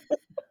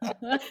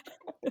 uh,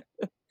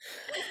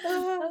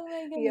 Oh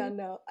my yeah, goodness.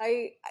 no.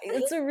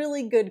 It's a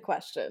really good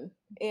question.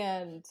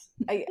 And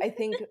I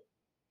think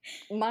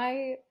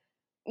my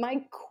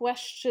my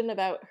question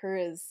about her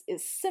is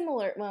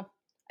similar. Well,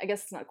 I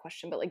guess it's not a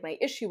question, but like my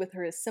issue with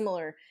her is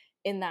similar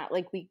in that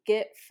like we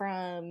get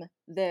from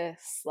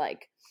this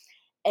like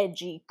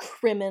edgy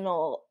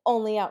criminal,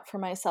 only out for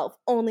myself,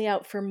 only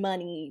out for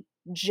money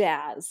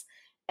jazz.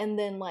 And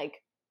then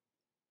like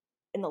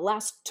in the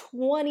last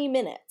 20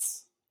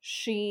 minutes,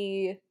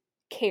 she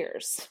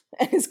cares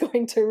and is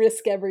going to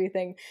risk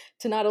everything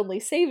to not only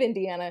save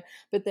Indiana,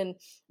 but then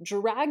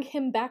drag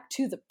him back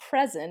to the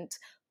present,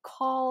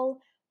 call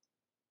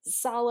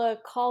Sala,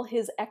 call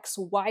his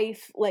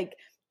ex-wife, like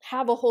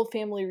have a whole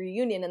family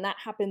reunion, and that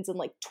happens in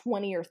like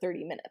 20 or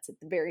 30 minutes at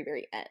the very,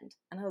 very end.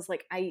 And I was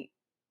like, I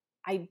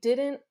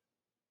didn't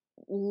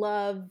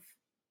love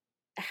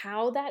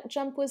how that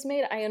jump was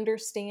made. I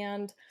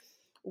understand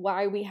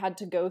why we had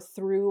to go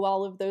through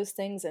all of those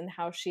things and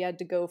how she had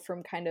to go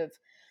from kind of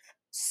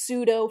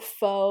pseudo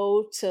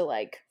foe to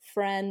like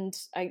friend.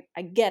 I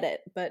get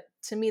it, but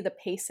to me the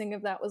pacing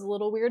of that was a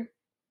little weird.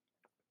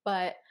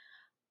 But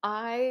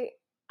I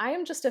I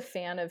am just a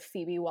fan of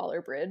Phoebe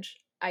Waller-Bridge.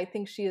 I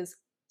think she is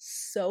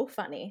so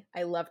funny.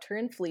 I loved her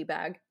in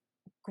Fleabag.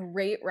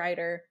 Great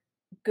writer,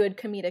 good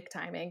comedic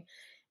timing,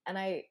 and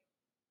I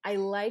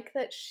like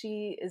that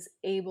she's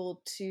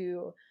able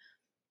to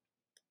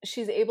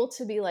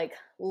be like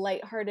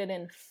lighthearted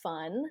and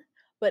fun,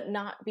 but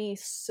not be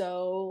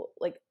so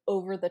like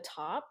over the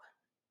top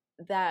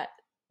that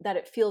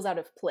it feels out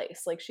of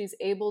place. Like she's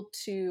able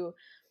to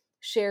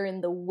share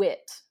in the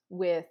wit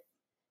with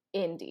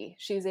Indy.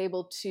 She's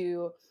able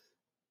to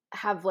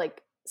have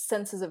like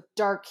senses of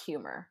dark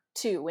humor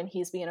too when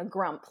he's being a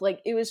grump. Like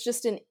it was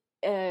just an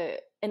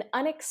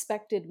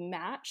unexpected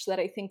match that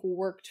I think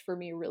worked for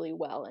me really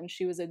well, and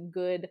she was a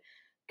good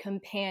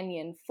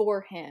companion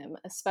for him,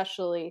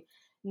 especially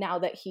now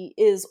that he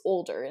is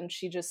older. And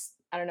she just,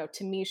 I don't know,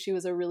 to me she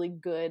was a really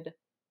good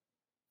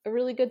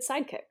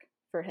sidekick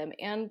for him,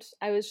 and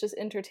I was just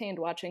entertained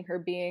watching her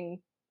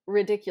being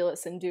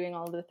ridiculous and doing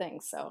all the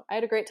things. So I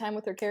had a great time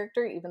with her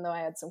character, even though I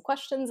had some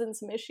questions and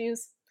some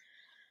issues.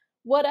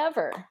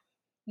 Whatever.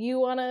 You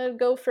want to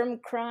go from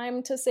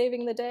crime to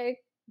saving the day?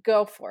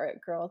 Go for it,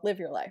 girl. Live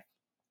your life.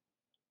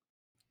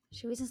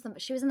 She was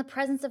in the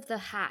presence of the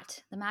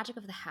hat, the magic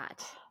of the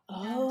hat.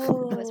 You know,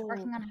 it was Oh,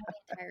 working on her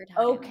the entire time.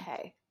 okay.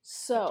 Got to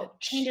So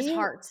change his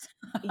hearts.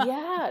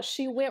 yeah,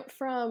 she went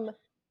from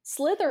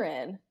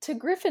Slytherin to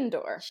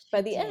Gryffindor by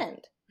She the did.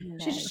 end.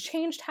 She just Nice.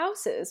 changed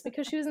houses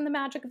because she was in the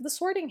magic of the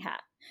sorting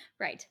hat.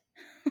 Right.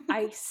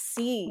 I Oh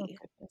see.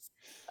 goodness.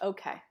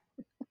 Okay.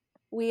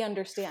 We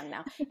understand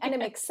now. And it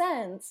makes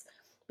sense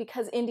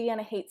because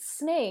Indiana hates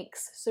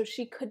snakes, so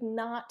she could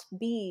not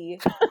be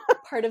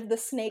part of the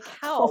snake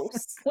Oh my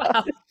house.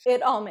 Wow.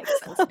 It all makes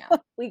sense now.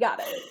 We got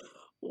it.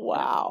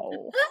 wow.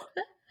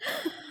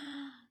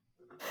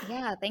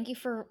 Yeah, thank you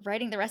for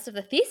writing the rest of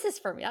the thesis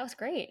for me. That was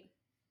great.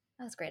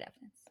 That was great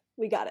evidence.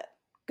 We got it.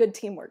 Good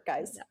teamwork, No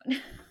guys. doubt.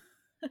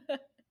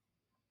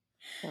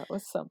 That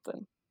was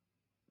something.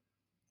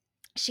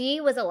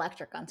 She was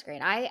electric on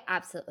screen. I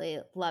absolutely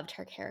loved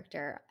her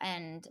character.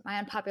 And my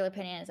unpopular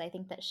opinion is I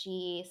think that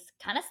she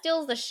kind of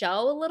steals the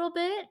show a little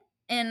bit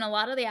in a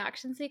lot of the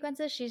action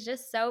sequences. She's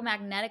just so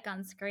magnetic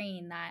on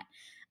screen that,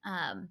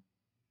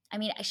 I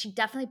mean, she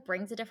definitely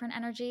brings a different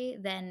energy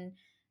than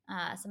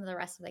some of the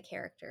rest of the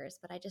characters.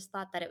 But I just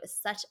thought that it was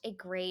such a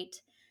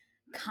great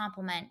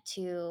compliment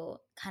to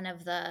kind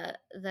of the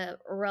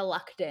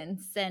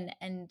reluctance and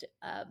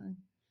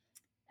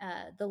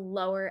the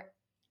lower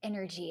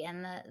energy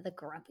and the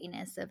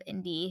grumpiness of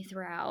Indy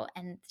throughout,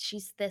 and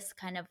she's this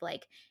kind of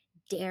like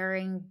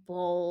daring,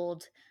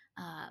 bold,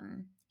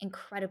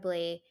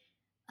 incredibly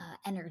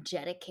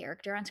energetic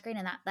character on screen,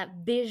 and that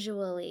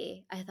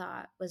visually I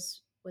thought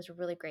was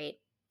really great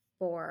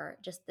for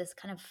just this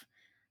kind of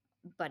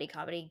buddy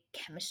comedy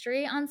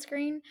chemistry on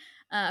screen,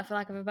 for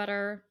lack of a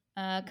better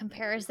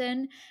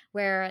comparison,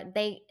 where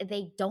they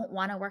don't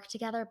want to work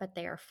together, but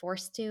they are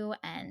forced to,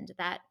 and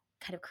that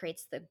kind of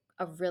creates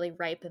a really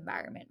ripe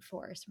environment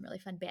for some really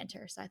fun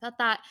banter. So I thought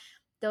that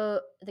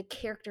the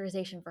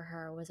characterization for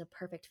her was a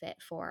perfect fit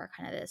for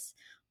kind of this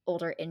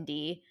older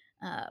indie,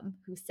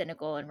 who's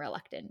cynical and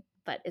reluctant,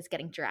 but is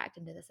getting dragged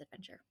into this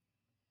adventure.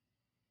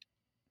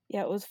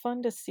 Yeah, it was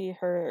fun to see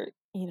her,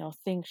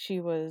 think she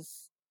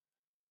was,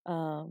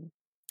 um,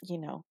 you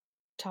know,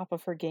 top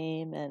of her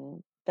game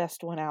and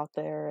best one out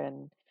there,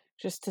 and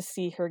just to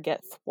see her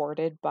get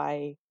thwarted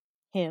by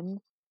him,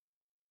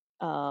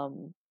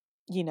 um,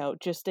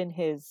 just in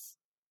his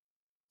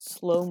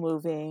slow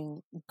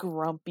moving,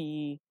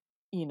 grumpy,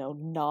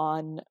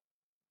 non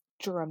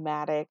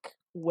dramatic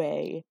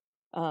way.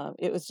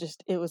 It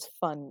was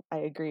fun. I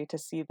agree to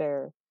see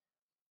their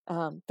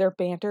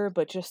banter,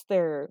 but just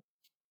their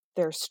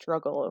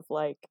struggle of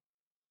like,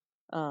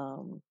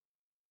 um,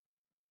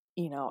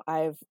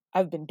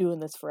 I've been doing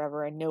this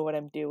forever. I know what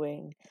I'm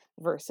doing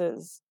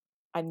versus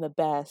I'm the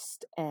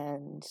best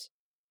and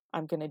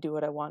I'm gonna do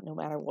what I want no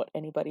matter what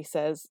anybody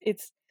says.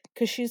 It's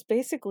because she's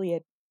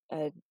basically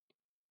a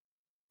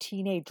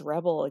teenage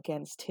rebel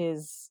against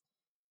his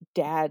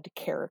dad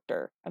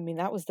character. I mean,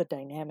 that was the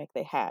dynamic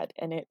they had,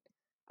 and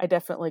I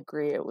definitely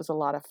agree. It was a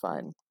lot of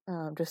fun,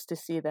 just to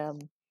see them,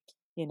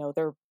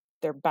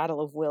 their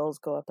battle of wills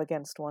go up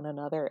against one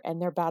another,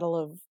 and their battle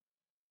of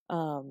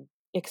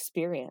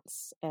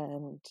experience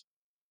and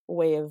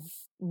way of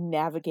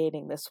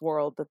navigating this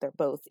world that they're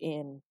both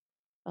in.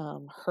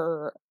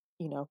 Her,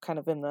 kind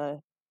of in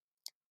the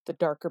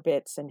darker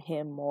bits, and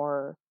him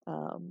more,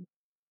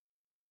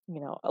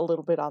 a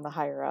little bit on the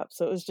higher up.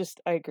 So it was just,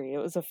 I agree, it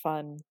was a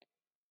fun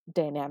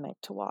dynamic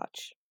to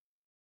watch.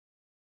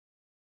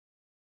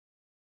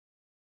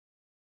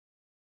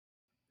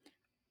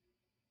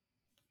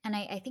 And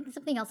I think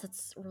something else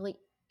that's really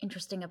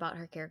interesting about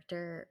her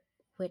character,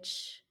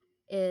 which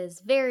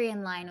is very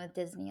in line with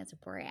Disney as a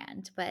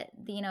brand, but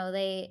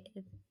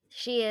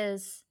she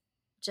is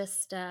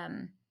just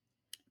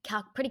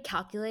pretty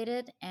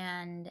calculated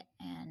and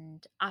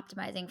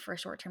optimizing for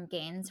short term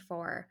gains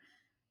for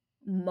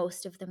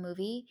most of the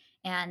movie,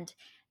 and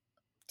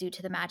due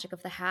to the magic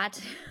of the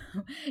hat,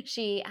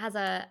 she has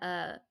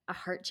a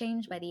heart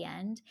change by the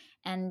end,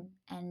 and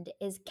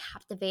is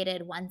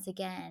captivated once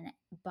again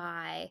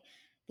by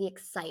the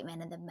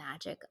excitement and the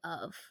magic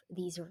of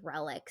these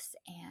relics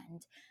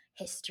and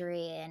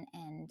history,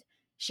 and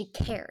she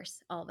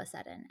cares all of a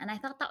sudden. And I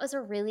thought that was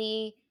a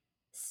really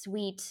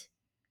sweet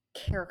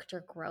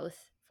character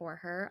growth for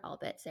her,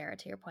 albeit, Sarah,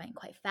 to your point,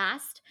 quite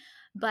fast,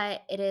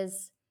 but it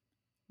is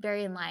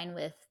very in line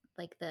with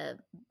like I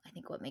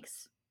think what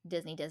makes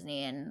Disney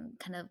Disney, and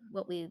kind of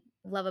what we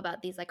love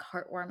about these like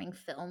heartwarming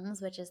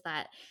films, which is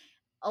that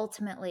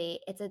ultimately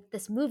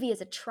this movie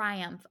is a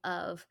triumph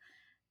of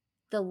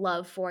the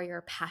love for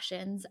your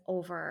passions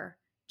over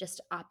just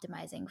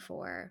optimizing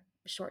for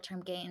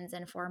short-term gains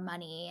and for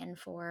money and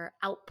for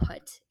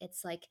output.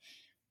 It's like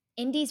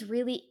Indy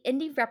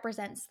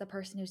represents the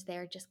person who's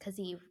there just because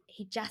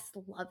he just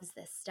loves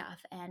this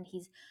stuff, and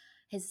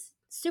his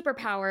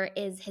superpower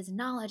is his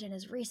knowledge and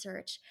his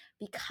research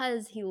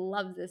because he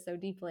loves this so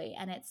deeply,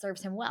 and it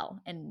serves him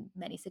well in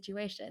many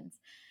situations.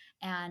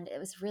 And it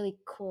was really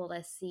cool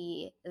to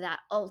see that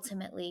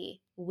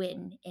ultimately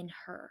win in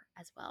her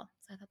as well.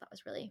 So I thought that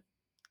was really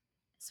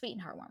sweet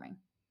and heartwarming.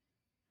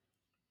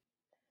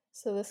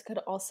 So this could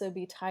also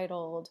be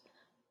titled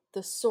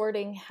 "The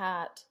Sorting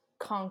Hat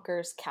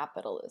Conquers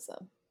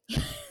Capitalism." Oh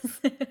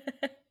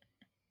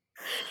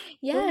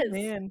Yes,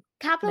 man,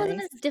 capitalism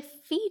nice. is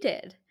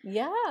defeated.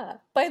 Yeah,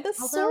 by the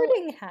Although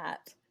Sorting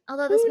Hat.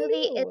 Although Who this movie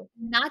is knew?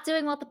 not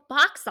doing well at the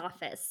box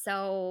office,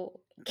 so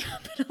Oh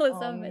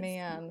capitalism is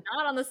man,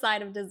 not on the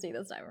side of Disney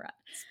this time around.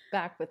 it's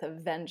back with a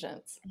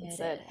vengeance. It It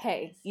said,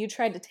 "Hey, is. you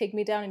tried to take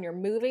me down in your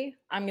movie.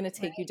 I'm going to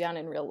take you Right. down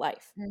in real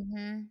life."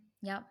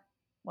 Yep.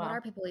 What are Wow.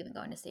 people even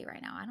going to see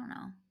right now? I don't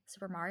know.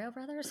 Super Mario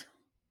Brothers? That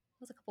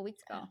was a couple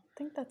weeks I don't ago.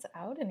 think that's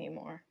out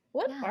anymore.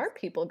 What Yes. are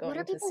people What are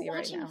going to people see right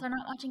watching if now? they're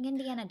not watching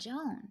Indiana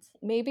Jones?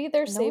 Maybe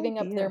they're No saving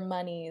up their idea.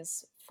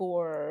 morneys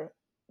for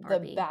the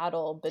Barbie,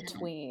 battle Tenant,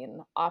 between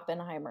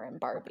Oppenheimer and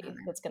Barbie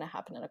Oppenheimer. that's going to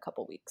happen in a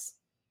couple weeks.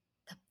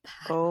 The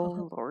Oh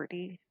battle.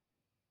 lordy.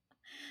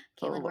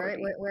 Oh Caitlin,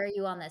 lordy. where are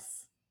you on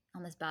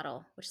this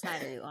battle? Which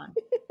side are you on?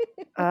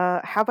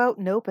 How about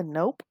Nope and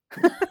Nope?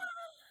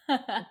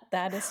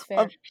 That is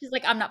Al- fair. She's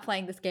like, I'm not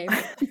playing this game.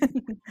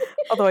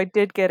 Although I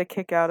did get a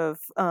kick out of,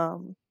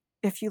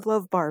 if you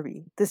love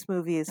Barbie, this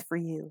movie is for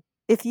you.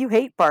 If you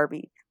hate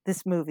Barbie,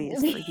 this movie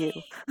is for you.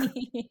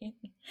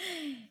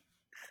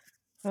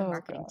 Some Oh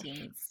marketing team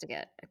gosh. needs to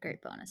get a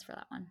great bonus for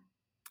that one.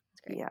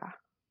 That's great. Yeah.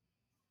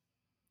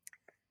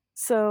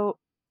 So,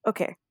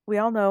 okay, we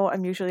all know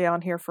I'm usually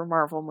on here for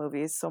Marvel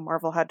movies, so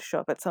Marvel had to show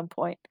up at some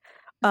point.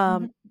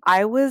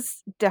 I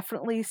was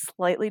definitely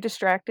slightly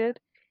distracted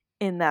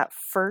in that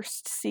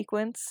first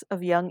sequence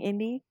of young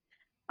Indy,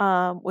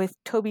 with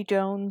Toby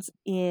Jones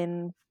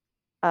in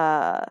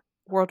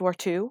World War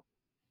II,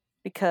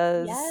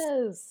 because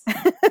Yes.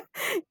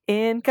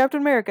 in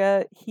Captain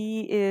America,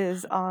 he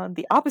is on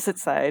the opposite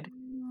side.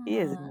 He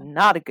is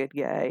not a good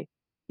guy.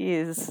 He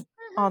is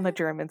on the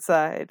German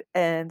side.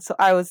 And so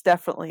I was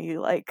definitely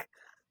like,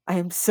 I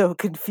am so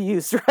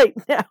confused right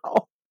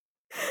now.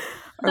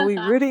 Are we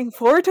rooting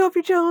for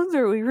Toby Jones?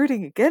 Or are we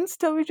rooting against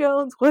Toby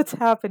Jones? What's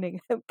happening?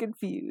 I'm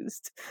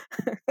confused.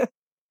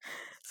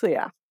 So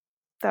yeah,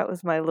 that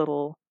was my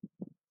little.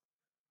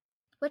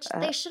 Which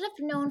they should have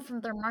known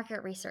from their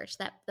market research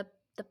that the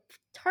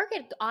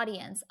target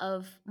audience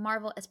of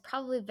Marvel is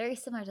probably very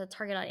similar to the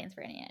target audience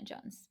for Indiana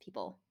Jones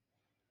people.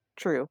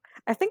 True.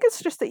 I think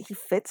it's just that he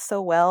fits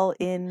so well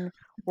in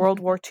World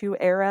War II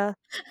era.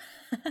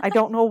 I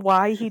don't know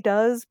why he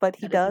does, but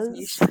he That is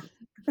his does.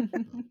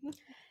 niche.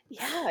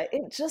 Yeah,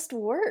 it just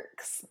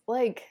works.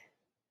 Like,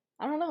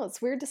 I don't know,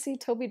 it's weird to see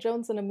Toby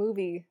Jones in a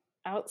movie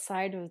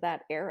outside of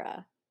that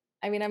era.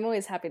 I mean, I'm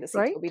always happy to see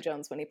Right? Toby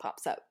Jones when he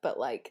pops up, but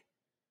like,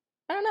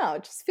 I don't know,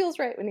 it just feels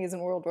right when he's in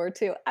World War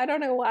II. I don't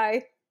know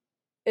why.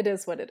 It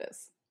is what it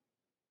is.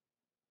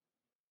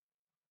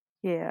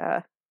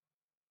 Yeah.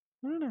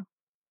 I don't know.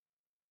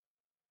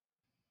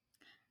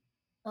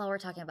 Well, we're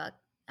talking about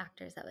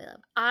actors that we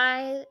love.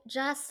 I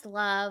just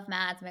love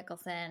Mads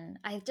Mikkelsen.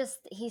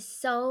 He's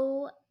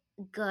so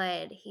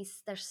good.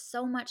 There's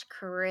so much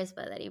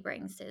charisma that he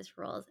brings to his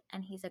roles,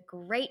 and he's a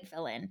great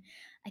villain.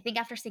 I think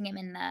after seeing him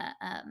in that,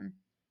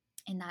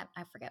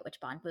 I forget which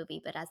Bond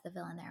movie, but as the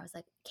villain there, I was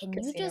like, can you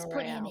Casino just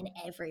put him Royale.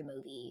 in every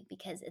movie,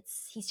 because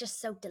he's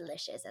just so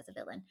delicious as a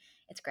villain.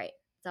 It's great.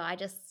 So I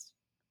just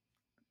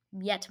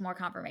yet more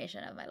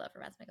confirmation of my love for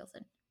Mads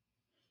Mikkelsen.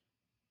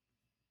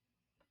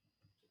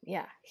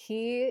 Yeah,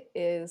 he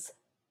is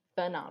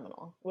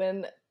phenomenal.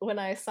 When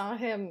I saw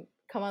him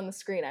come on the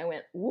screen, I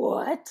went,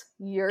 "What?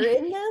 You're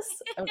in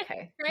this?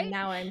 Okay, Right?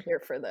 now I'm here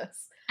for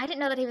this." I didn't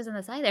know that he was in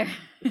this either.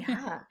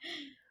 Yeah.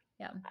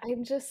 Yeah.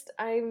 I'm just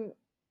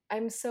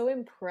I'm so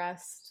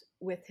impressed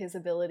with his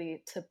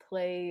ability to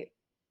play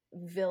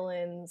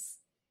villains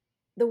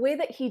the way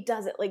that he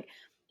does it, like,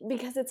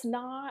 because it's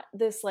not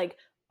this like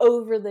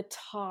over the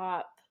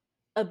top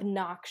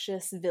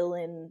obnoxious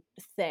villain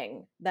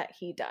thing that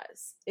he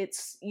does.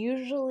 It's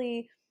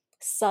usually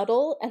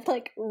subtle and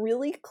like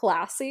really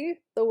classy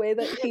the way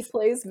that he Yes.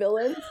 plays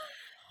villains,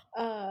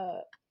 uh,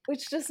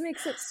 which just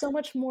makes it so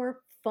much more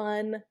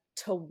fun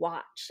to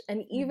watch. And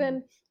Mm-hmm.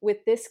 even with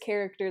this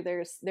character,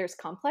 there's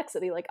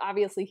complexity. Like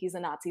obviously he's a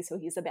Nazi, so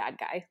he's a bad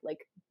guy.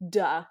 Like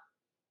duh,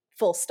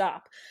 full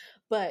stop.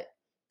 But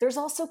there's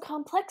also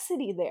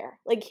complexity there.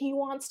 Like he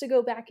wants to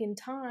go back in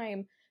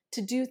time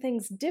to do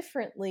things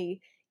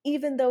differently,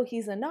 even though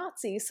he's a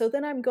Nazi. So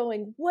then I'm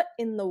going, what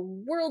in the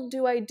world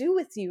do I do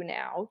with you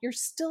now? You're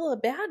still a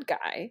bad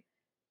guy,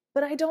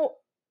 but I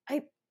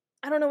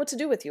I don't know what to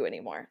do with you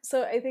anymore.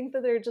 So I think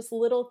that they're just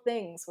little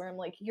things where I'm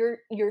like, you're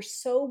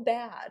so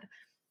bad,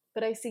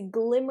 but I see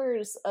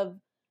glimmers of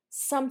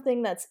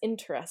something that's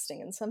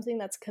interesting and something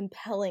that's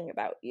compelling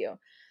about you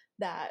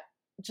that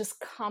just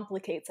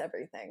complicates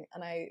everything.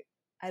 And I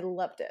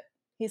loved it.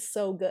 He's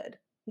so good.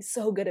 He's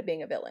so good at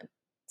being a villain.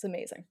 It's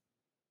amazing.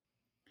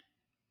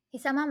 He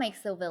somehow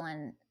makes the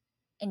villain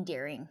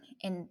endearing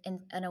in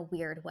a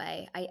weird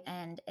way.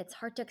 And it's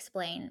hard to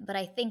explain, but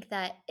I think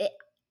that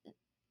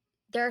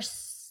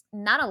there's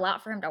not a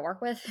lot for him to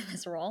work with in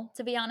this role,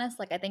 to be honest.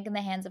 Like I think in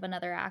the hands of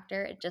another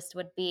actor, it just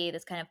would be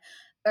this kind of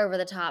over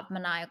the top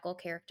maniacal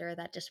character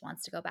that just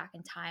wants to go back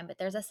in time. But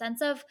there's a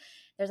sense of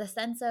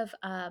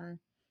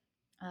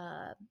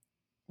uh,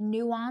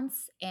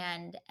 nuance,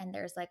 and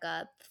there's like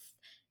a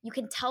you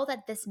can tell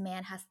that this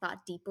man has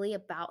thought deeply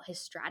about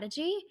his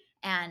strategy,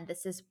 and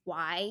this is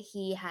why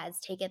he has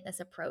taken this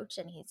approach,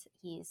 and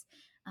he's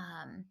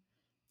um,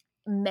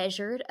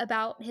 measured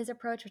about his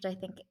approach, which I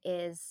think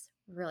is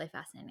really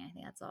fascinating. I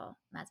think that's all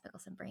Mads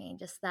Mikkelsen bringing,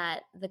 just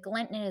that the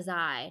glint in his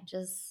eye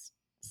just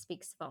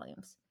speaks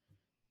volumes.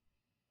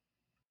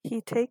 He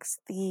takes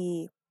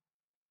the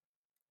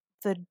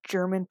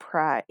German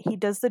pride. He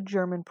does the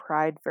German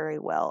pride very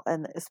well,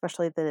 and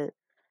especially the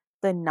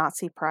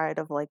Nazi pride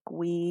of like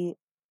we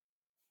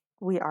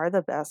are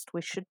the best.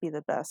 We should be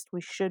the best.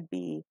 We should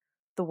be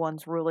the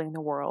ones ruling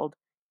the world.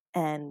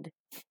 And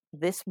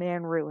this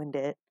man ruined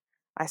it.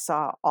 I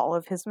saw all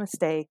of his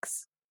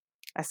mistakes.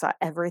 I saw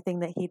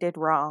everything that he did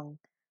wrong.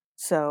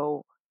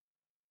 So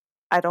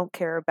I don't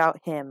care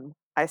about him.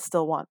 I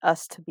still want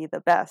us to be the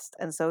best.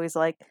 And so he's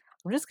like,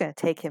 I'm just going to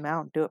take him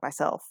out and do it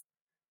myself.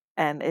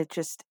 And it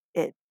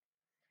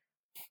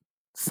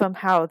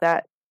somehow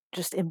that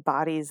just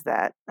embodies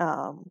that,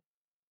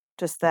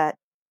 just that,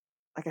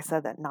 like I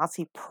said, that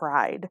Nazi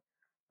pride,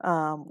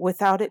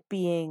 without it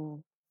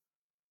being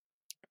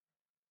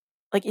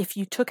like if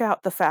you took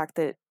out the fact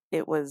that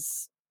it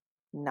was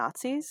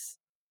Nazis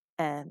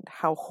and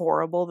how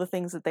horrible the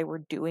things that they were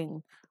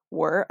doing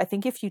were, I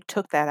think if you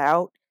took that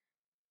out,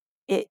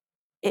 it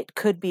it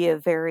could be a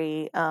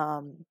very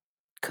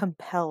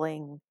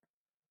compelling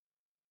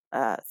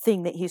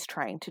thing that he's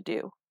trying to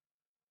do.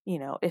 You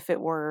know,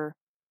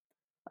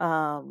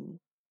 um,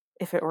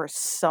 if it were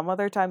some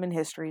other time in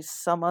history,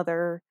 some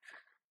other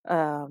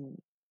um,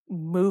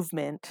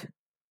 movement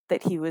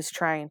that he was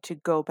trying to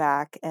go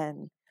back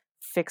and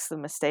fix the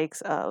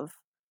mistakes of,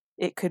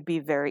 it could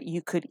be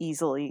you could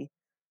easily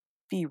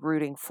be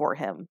rooting for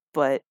him,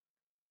 but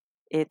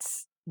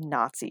it's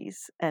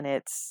Nazis and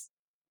it's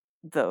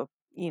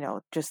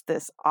just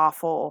this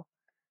awful,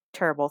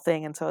 terrible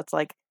thing. And so it's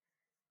like,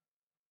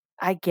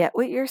 I get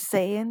what you're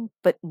saying,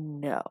 but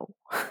no.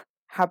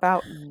 How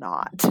about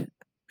not?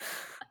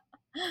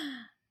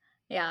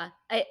 Yeah,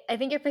 I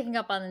think you're picking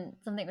up on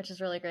something which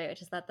is really great,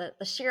 which is that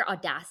the sheer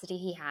audacity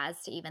he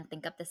has to even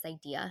think up this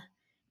idea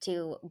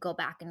to go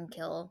back and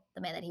kill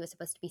the man that he was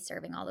supposed to be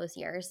serving all those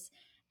years,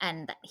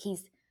 and that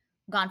he's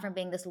gone from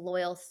being this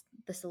loyal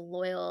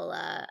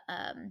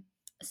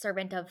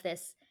servant of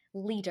this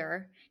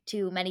leader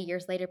to many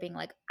years later being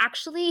like,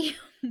 actually,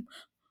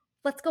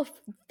 let's go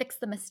fix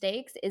the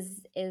mistakes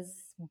is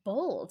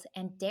bold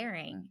and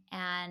daring,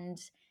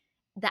 and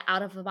the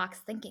out of the box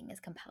thinking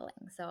is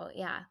compelling. So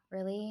yeah,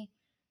 really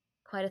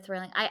quite a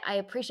thrilling. I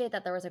appreciate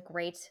that there was a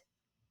great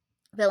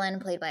villain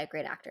played by a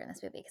great actor in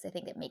this movie, because I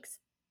think it makes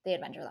the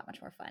adventure that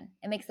much more fun.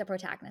 It makes the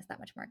protagonist that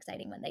much more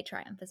exciting when they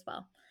triumph as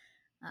well.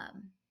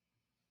 Um,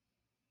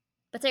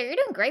 but Sarah, you're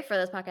doing great for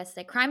those podcasts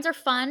today. Crimes are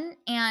fun,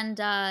 and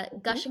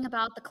Mhm. gushing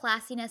about the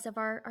classiness of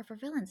our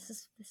villains.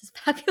 This is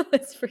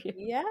fabulous for you.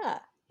 Yeah.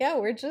 Yeah,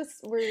 we're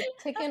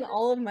taking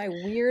all of my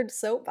weird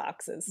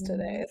soapboxes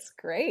today. Mhm. It's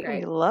great. We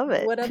Great. love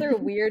it. What other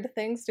weird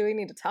things do we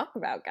need to talk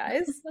about,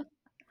 guys?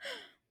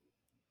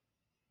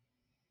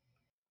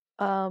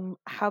 How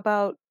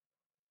about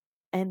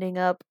ending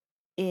up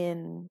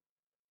in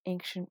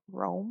ancient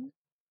Rome?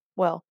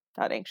 Well,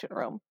 not ancient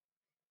Rome.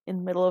 In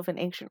the middle of an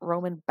ancient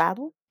Roman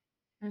battle?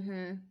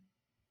 Mm-hmm.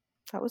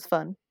 That was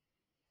fun.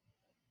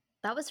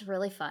 That was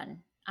really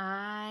fun.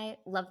 I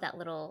love that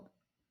little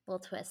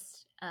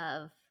twist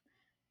of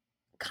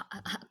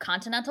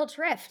continental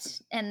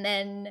drift, and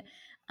then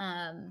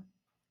um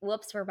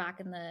whoops, we're back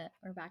in a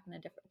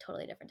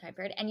totally different time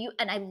period.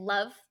 And I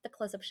love the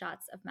close-up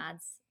shots of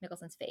Mads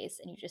Mikkelsen's face,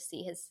 and you just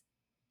see his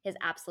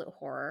absolute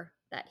horror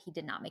that he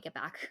did not make it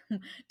back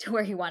to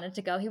where he wanted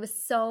to go. He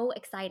was so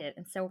excited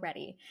and so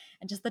ready,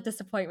 and just the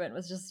disappointment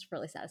was just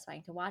really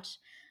satisfying to watch.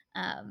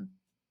 um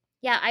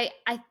yeah,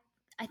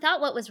 I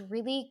thought what was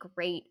really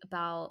great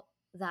about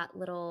that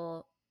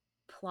little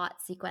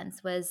plot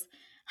sequence was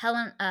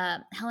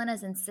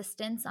Helena's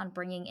insistence on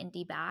bringing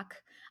Indy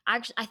back. I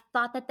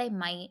thought that they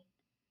might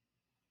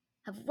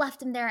have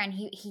left him there, and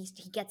he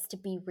gets to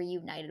be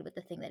reunited with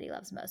the thing that he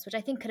loves most, which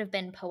I think could have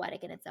been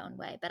poetic in its own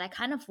way. But I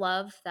kind of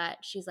love that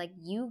she's like,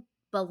 you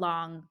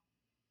belong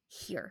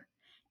here.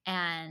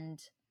 And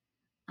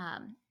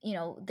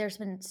there's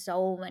been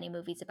so many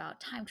movies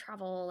about time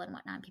travel and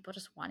whatnot, and people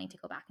just wanting to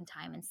go back in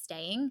time and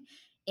staying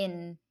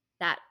in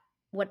that,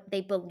 what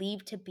they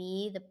believe to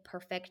be the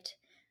perfect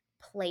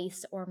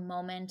place or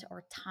moment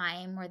or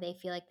time where they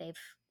feel like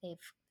they've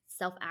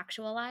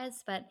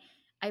self-actualized. But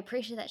I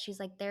appreciate that she's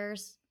like,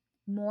 there's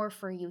more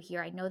for you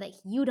here. I know that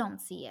you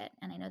don't see it,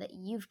 and I know that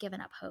you've given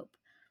up hope,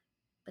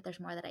 but there's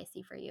more that I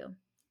see for you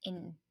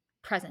in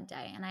present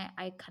day. And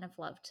I kind of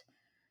loved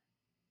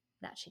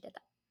that she did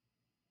that.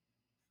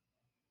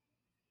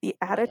 The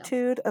What about y'all?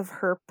 attitude of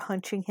her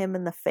punching him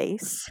in the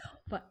face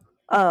But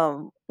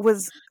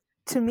was,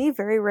 to me,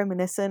 very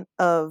reminiscent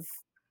of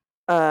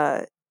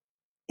uh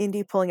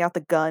Indy pulling out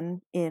the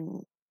gun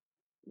in,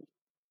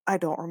 I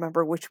don't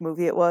remember which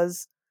movie it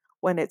was,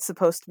 when it's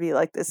supposed to be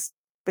like this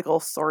big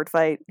old sword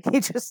fight. He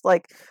just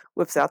like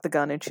whips out the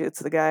gun and shoots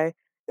the guy.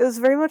 It was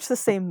very much the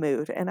same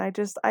mood, and I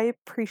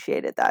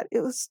appreciated that.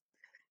 It was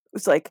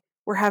like,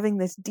 we're having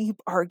this deep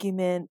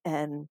argument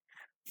and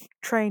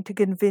trying to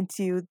convince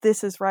you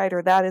this is right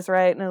or that is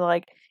right, and they're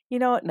like, you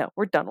know what? No,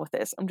 we're done with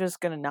this. I'm just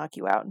gonna knock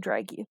you out and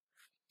drag you.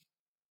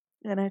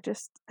 And I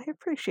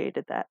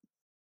appreciated that.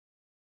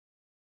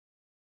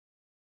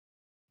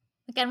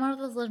 again, one of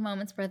those little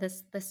moments where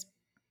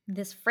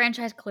this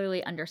franchise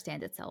clearly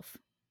understands itself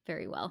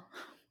very well.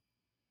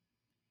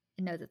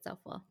 It knows itself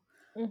well.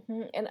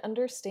 And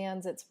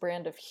understands its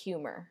brand of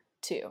humor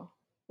too.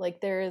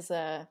 Like there's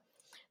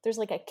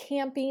like a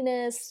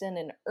campiness and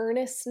an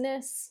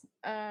earnestness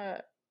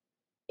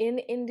in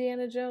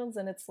Indiana Jones,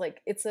 and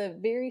it's a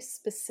very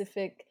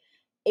specific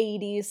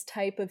 80s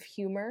type of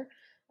humor.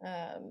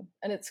 And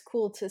it's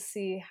cool to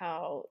see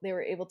how they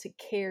were able to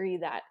carry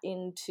that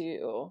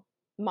into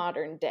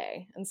modern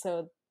day. And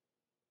so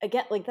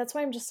again, like that's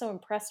why I'm just so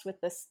impressed with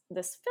this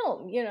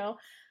film,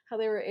 how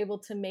they were able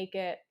to make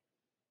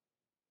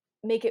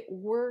it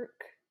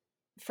work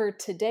for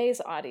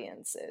today's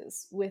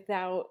audiences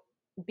without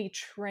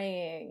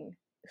betraying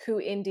who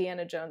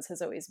Indiana Jones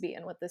has always been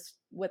and what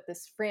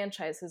this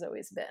franchise has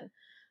always been.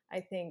 I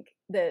think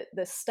the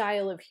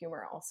style of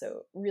humor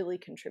also really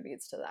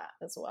contributes to that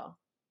as well.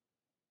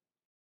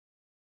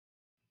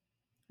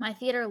 My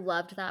theater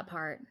loved that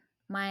part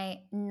my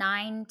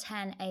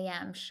 9:10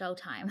 a.m.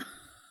 showtime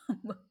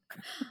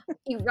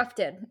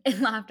erupted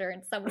in laughter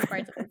in so many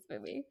parts of this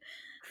movie.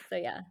 So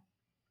yeah.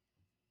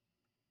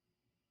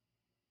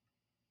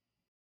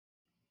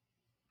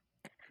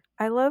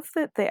 I love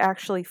that they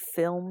actually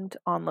filmed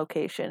on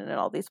location in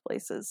all these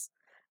places.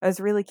 I was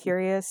really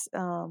curious.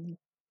 I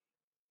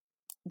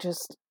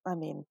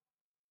mean,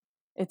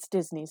 it's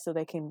Disney, so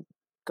they can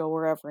go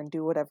wherever and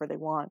do whatever they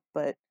want.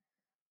 But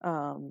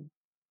um,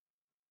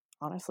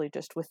 honestly,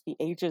 just with the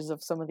ages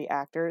of some of the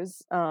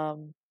actors.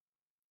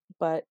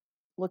 But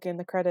look in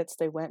the credits,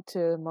 they went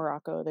to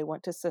Morocco, they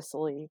went to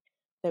Sicily,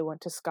 they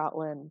went to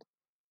Scotland.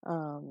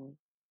 Um,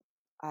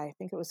 I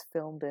think it was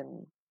filmed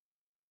in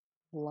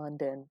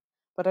London,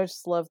 but I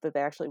just love that they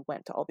actually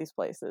went to all these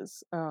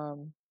places,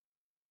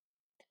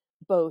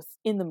 both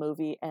in the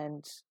movie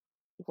and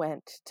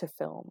went to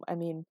film. I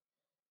mean,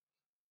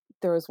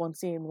 there was one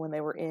scene when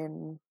they were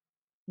in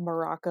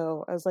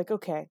Morocco. I was like,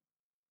 okay,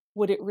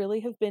 would it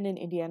really have been an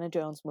Indiana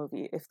Jones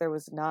movie if there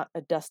was not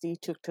a dusty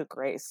tuk-tuk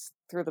race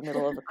through the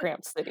middle of a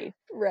cramped city?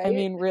 I Right?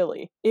 mean,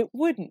 really, it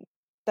wouldn't.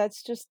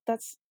 That's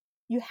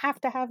you have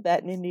to have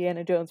that in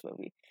Indiana Jones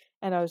movie.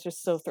 And I was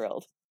just so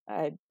thrilled.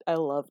 I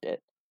loved it.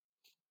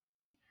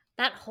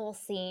 That whole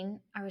scene,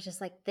 I was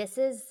just like, this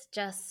is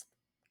just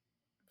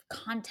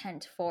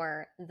content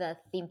for the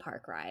theme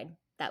park ride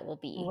that will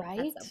be at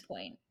Right? some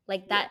point.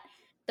 Like Yeah. that,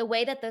 the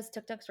way that those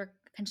tuk-tuks were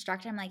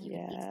constructed, I'm like, you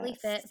could easily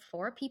fit Yes.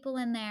 4 people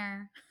in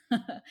there,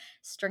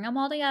 string them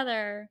all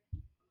together.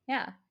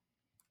 Yeah.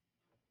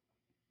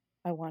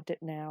 I want it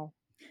now.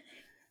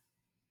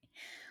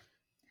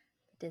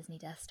 Disney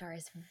Death Star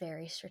is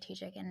very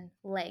strategic in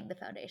laying the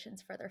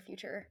foundations for their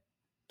future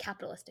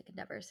capitalistic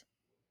endeavors.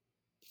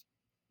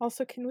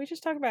 Also, can we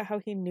just talk about how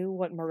he knew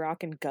what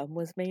Moroccan gum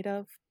was made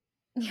of?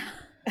 Yeah.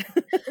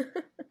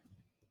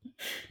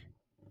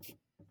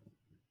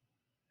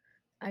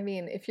 I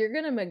mean, if you're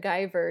going to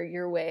MacGyver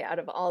your way out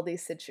of all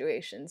these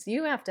situations,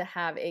 you have to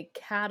have a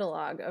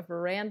catalog of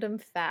random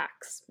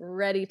facts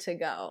ready to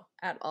go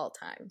at all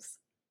times.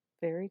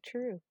 Very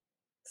true.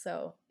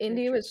 So, Very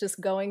Indy true. was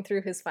just going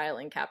through his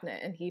filing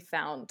cabinet and he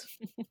found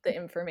the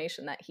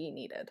information that he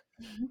needed.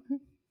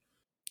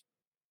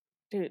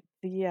 Dude,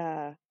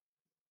 the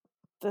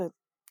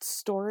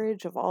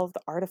storage of all of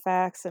the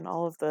artifacts and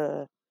all of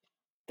the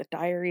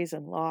diaries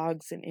and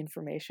logs and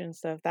information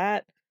stuff,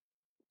 that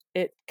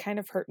it kind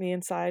of hurt me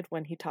inside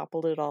when he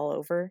toppled it all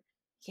over.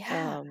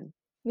 Yeah, Um,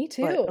 me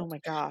but too. oh my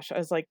gosh, I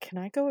was like, can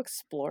I go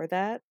explore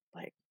that?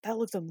 Like, that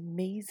looks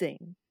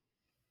amazing.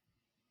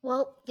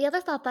 Well, the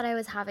other thought that I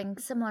was having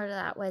similar to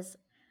that was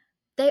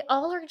they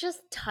all are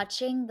just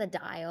touching the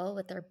dial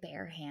with their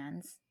bare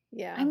hands.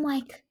 Yeah. I'm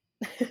like,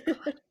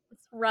 God,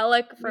 this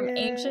relic from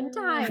ancient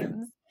Yeah.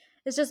 times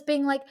is just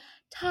being like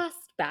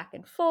tossed back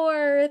and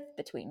forth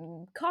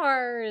between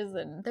cars,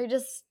 and they're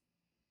just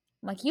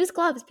I'm like, use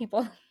gloves,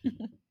 people.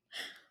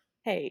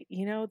 Hey,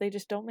 they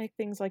just don't make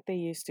things like they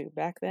used to.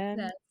 Back then,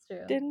 That's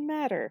true. didn't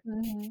matter.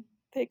 Mm-hmm.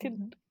 They could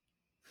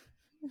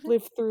Mm-hmm.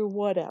 live through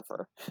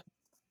whatever.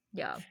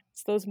 Yeah.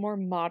 It's those more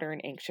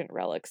modern ancient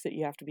relics that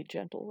you have to be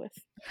gentle with.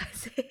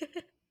 Yes.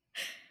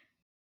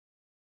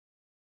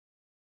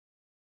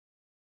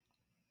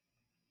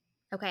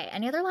 Okay.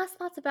 Any other last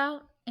thoughts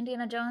about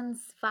Indiana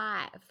Jones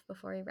 5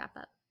 before we wrap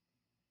up?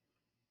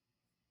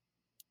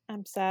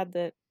 I'm sad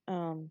that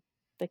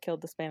they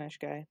killed the Spanish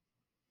guy.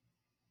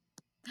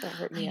 That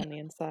hurt me I on the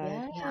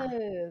inside. yeah.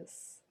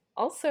 Yes.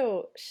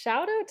 Also,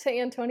 shout out to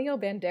Antonio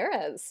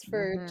Banderas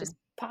for Mm-hmm. just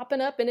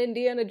popping up in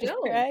Indiana Jones.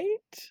 Right?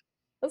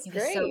 That's He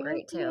was so great. Love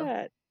great too.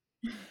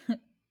 that.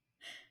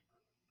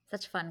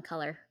 Such fun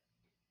color.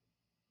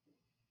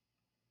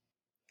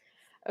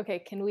 Okay,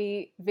 can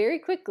we very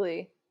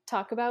quickly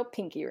talk about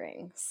pinky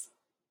rings?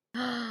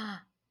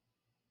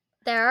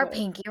 There are So,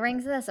 pinky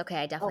rings in this. Okay,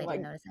 I oh definitely my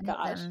didn't notice any of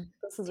gosh, them.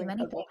 this is Too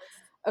many incredible.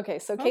 things. Okay,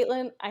 so Oh,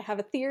 Caitlin, I have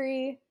a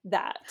theory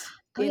that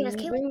Oh yeah, does in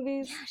Caitlin?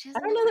 movies, Yeah, she I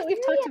hasn't don't had know her that we've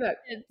talked theory about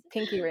yet.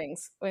 pinky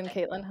rings when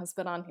Caitlin has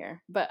been on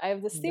here, but I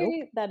have this nope.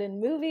 theory that in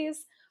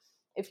movies,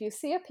 if you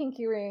see a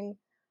pinky ring,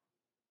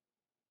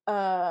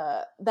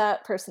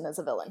 that person is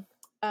a villain.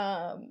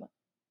 Um,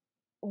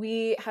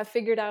 we have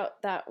figured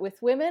out that with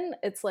women,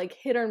 it's like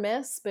hit or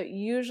miss, but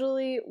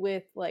usually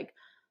with like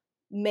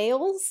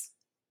males,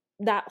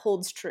 that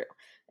holds true.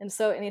 And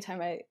so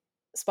anytime I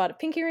spot a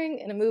pinky ring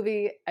in a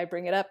movie, I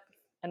bring it up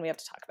and we have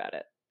to talk about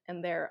it.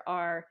 And there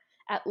are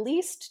at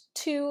least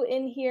 2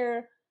 in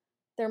here.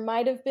 There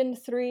might have been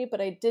 3,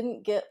 but I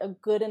didn't get a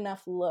good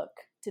enough look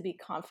to be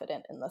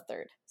confident in the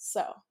third.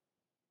 So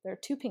there are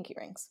 2 pinky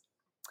rings.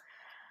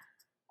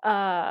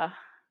 Uh,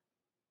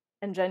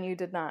 and Jen, you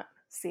did not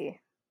see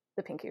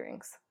the pinky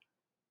rings.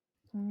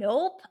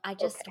 Nope. I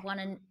just Okay. want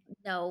to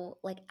know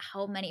like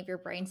how many of your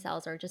brain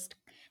cells are just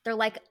they're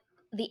like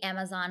the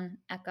Amazon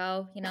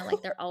Echo,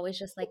 like they're always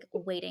just like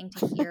waiting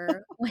to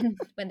hear when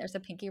there's a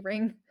pinky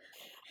ring.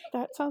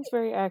 That sounds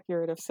very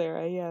accurate of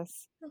Sarah,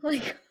 yes.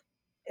 Like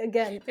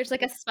Again, there's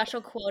like a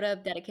special quota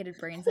of dedicated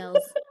brain cells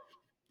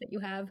that you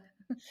have.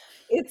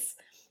 it's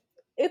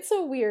It's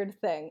a weird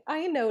thing.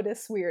 I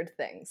notice weird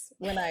things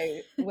when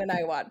I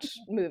watch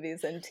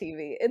movies and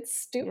TV. It's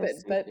Yes, stupid,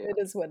 you but do. it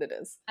is what it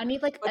is. I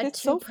need like But a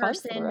it's so fun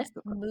for the two-person, rest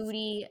of us.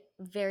 moody,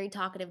 very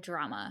talkative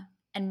drama,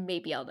 and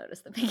maybe I'll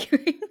notice the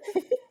figurines.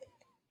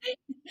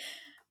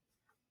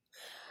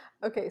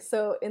 Okay,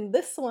 so in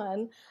this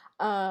one,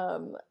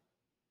 um,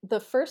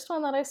 the first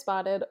one that I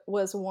spotted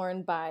was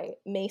worn by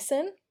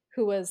Mason,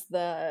 who was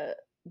the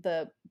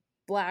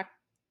black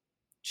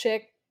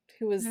chick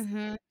who was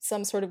Mm-hmm.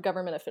 some sort of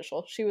government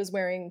official. She was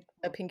wearing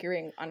a pinky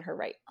ring on her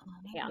right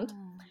hand.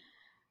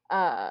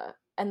 Oh,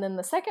 And then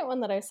the second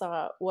one that I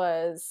saw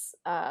was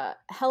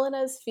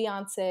Helena's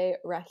fiance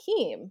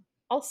Rahim,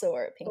 also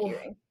wore a pinky oh,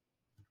 ring.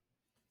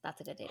 that's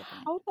a good data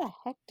point. How the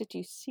heck did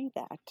you see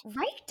that?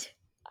 Right?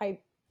 I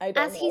I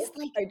don't As know. he's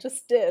like I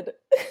just did.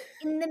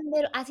 in the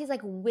middle, as he's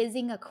like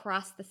whizzing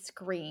across the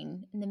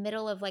screen in the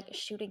middle of like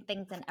shooting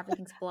things and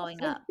everything's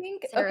blowing I up.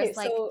 think okay, Sarah's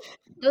like, so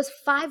those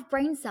 5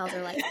 brain cells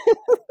are like, ding,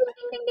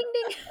 ding, ding,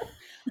 ding,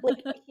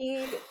 like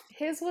ding.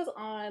 his was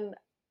on,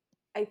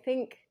 I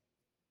think,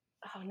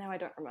 oh, now I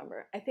don't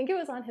remember. I think it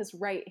was on his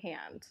right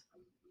hand.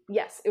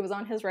 Yes, it was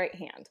on his right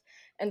hand.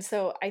 And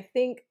so I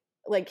think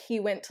like he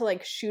went to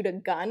like shoot a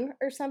gun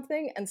or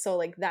something, and so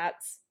like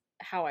that's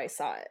how I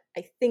saw it.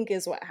 I think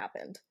is what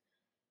happened.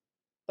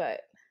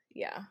 But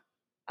yeah,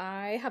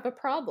 I have a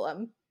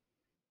problem,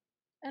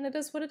 and it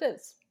is what it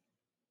is.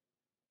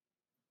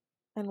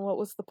 And what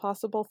was the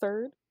possible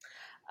third?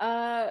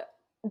 Uh,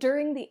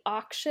 During the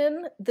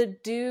auction, the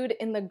dude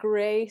in the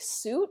gray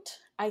suit,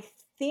 I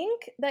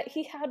think that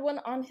he had one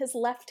on his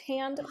left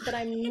hand, but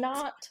I'm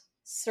not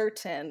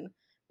certain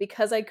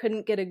because I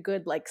couldn't get a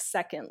good like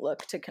second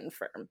look to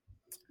confirm.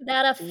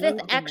 That a Oh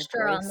 5th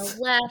extra on the goodness.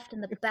 left,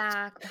 in the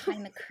back,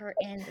 behind the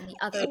curtains, in the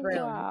other room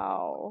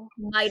Wow.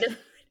 might have.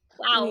 Wait,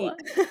 Wow.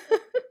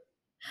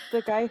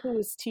 the guy who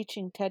was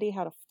teaching Teddy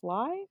how to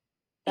fly?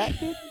 That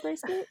dude in a gray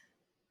suit?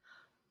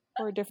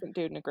 Or a different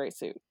dude in a gray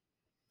suit?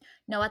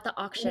 No, at the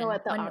No, auction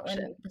at the when auction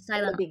the in the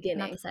silent, not the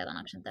beginning, silent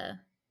auction, the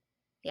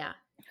yeah.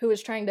 who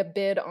was trying to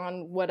bid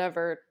on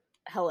whatever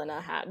Helena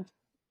had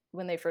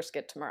when they first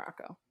get to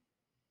Morocco.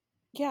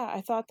 Yeah,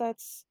 I thought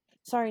that's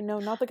sorry, no,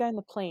 not the guy in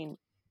the plane.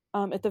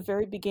 At the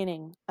very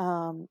beginning,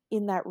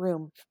 in that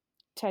room,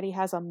 Teddy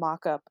has a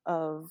mock up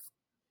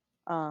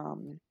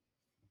um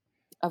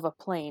of a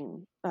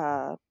plane,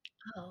 Oh,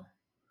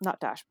 not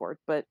dashboard,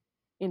 but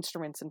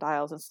instruments and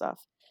dials and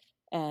stuff.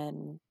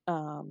 And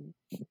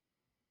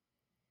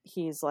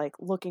he's like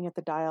looking at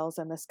the dials,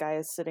 and this guy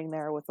is sitting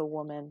there with a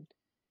woman,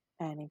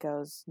 and he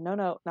goes, "No,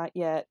 no, not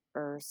yet,"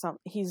 or some.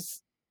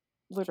 He's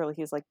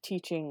like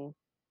teaching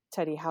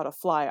Teddy how to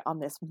fly on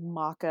this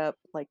mock-up,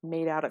 like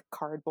made out of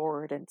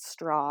cardboard and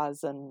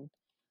straws and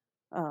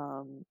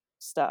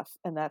stuff.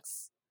 And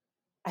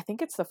I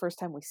think it's the first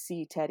time we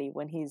see Teddy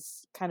when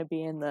he's kind of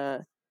being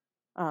the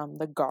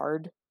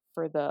guard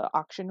for the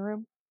auction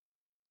room,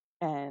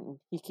 and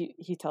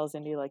he tells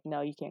Indy like,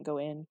 no, you can't go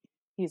in.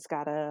 He's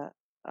got a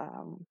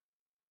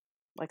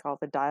like all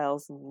the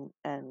dials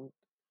and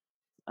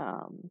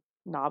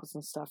knobs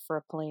and stuff for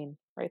a plane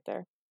right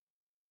there.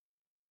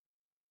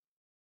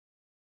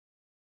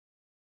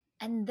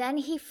 and then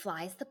he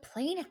flies the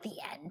plane at the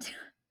end.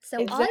 So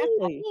all you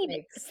Exactly. need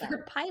Makes for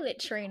sense. pilot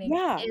training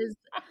Yeah. is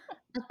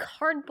a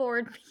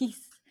cardboard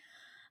piece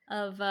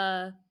of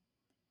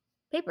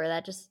paper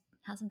that just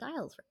has some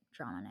dials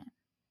drawn on it.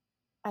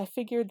 I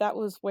figured that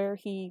was where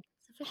he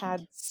Sufficient.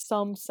 had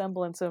some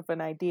semblance of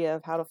an idea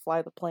of how to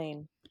fly the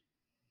plane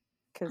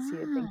because he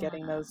had been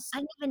getting Ah, those I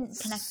didn't even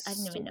connect. I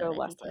didn't even know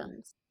pseudo that detail.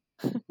 lessons.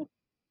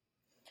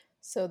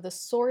 So the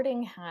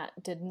sorting hat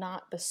did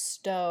not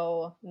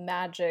bestow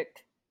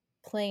magic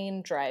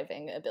plane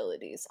driving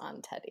abilities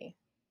on Teddy.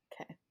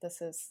 Okay,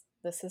 this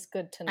is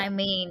good to know. I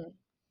mean,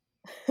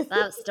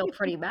 that's still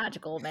pretty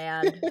magical,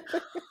 man.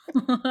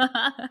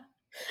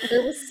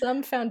 There was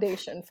some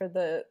foundation for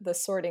the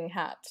sorting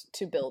hat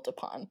to build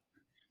upon.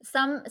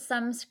 Yeah.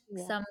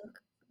 Some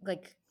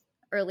like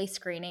early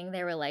screening,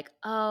 they were like,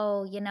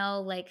 oh,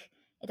 like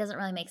it doesn't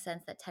really make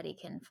sense that Teddy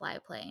can fly a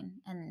plane,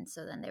 and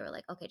so then they were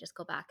like, okay, just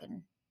go back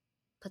and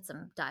put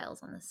some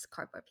dials on this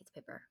cardboard piece of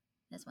paper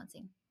in this one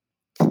scene.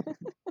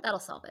 That'll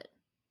solve it.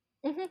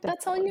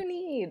 That's all Definitely. you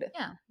need.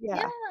 Yeah.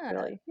 Yeah, Yeah,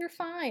 really. you're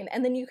fine.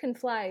 And then you can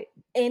fly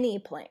any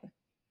plane.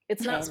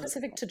 It's not Any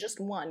specific to just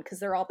one because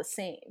they're all the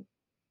same.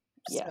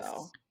 So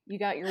yes. you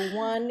got your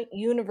one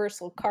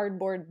universal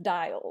cardboard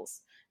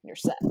dials and you're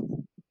set.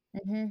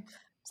 Mm-hmm.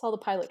 It's all the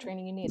pilot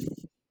training you need.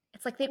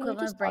 It's like the Can we equivalent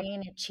just of talk?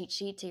 bringing a cheat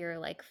sheet to your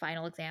like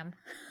final exam,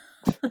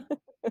 where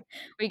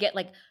you get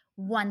like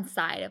one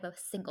side of a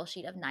single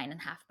sheet of 9.5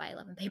 by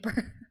 11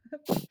 paper.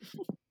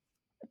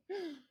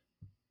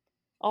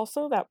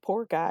 Also, that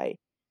poor guy.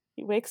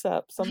 He wakes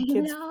up, I some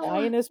kid's know.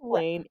 flying his What?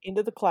 plane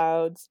into the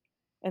clouds,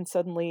 and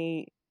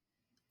suddenly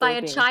By they're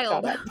a being shot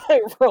child. at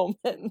by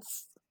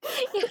Romans.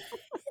 Yes.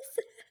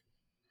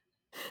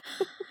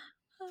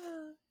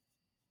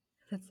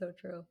 That's so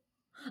true.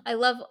 I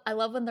love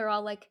when they're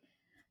all like,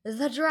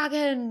 the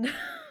dragon.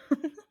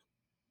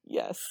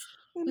 Yes.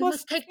 We We must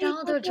must take defeat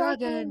down the the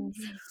dragons.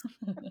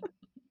 dragons.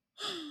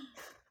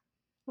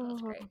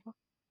 That's great.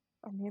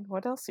 I mean,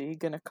 what else are you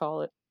gonna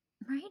call it?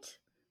 Right?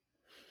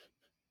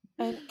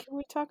 And can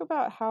we talk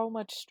about how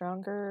much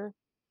stronger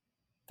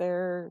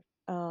their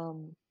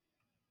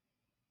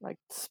like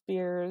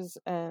spears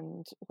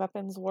and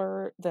weapons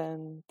were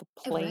than the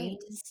Right.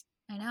 planes?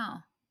 I know.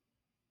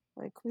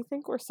 Like we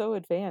think we're so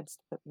advanced,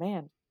 but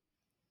man,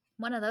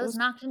 One of those those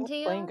knocked that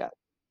into plane you? got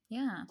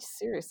Yeah.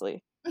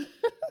 seriously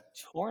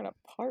torn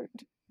apart.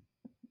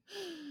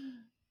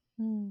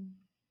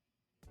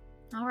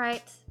 All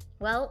right.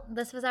 Well,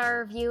 this was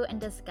our review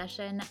and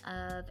discussion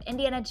of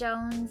Indiana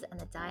Jones and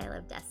the Dial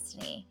of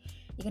Destiny.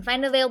 You can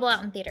find it available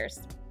out in theaters.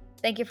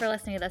 Thank you for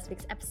listening to this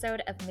week's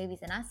episode of Movies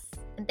and Us.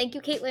 And thank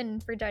you,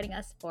 Kaitlin, for joining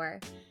us for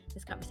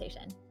this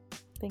conversation.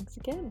 Thanks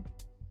again.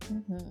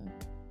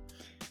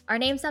 Our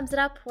name sums it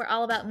up. We're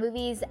all about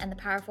movies and the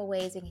powerful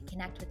ways we can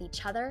connect with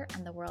each other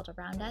and the world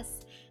around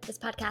us. This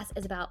podcast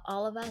is about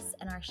all of us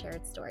and our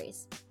shared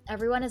stories.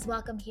 Everyone is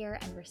welcome here,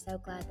 and we're so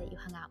glad that you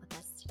hung out with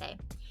us today.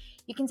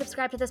 You can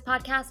subscribe to this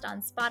podcast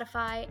on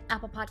Spotify,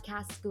 Apple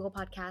Podcasts, Google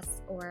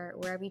Podcasts, or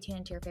wherever you tune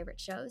into your favorite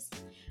shows.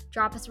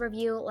 Drop us a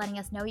review letting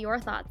us know your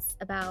thoughts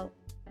about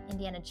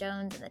Indiana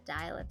Jones and the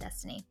Dial of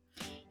Destiny.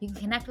 You can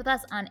connect with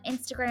us on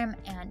Instagram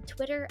and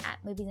Twitter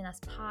at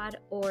 @MoviesAndUsPod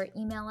or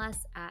email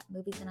us at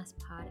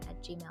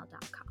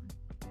moviesanduspod@gmail.com.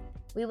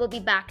 We will be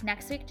back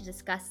next week to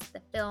discuss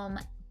the film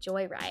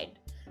Joyride.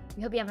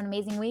 We hope you have an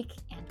amazing week,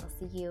 and we'll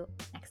see you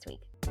next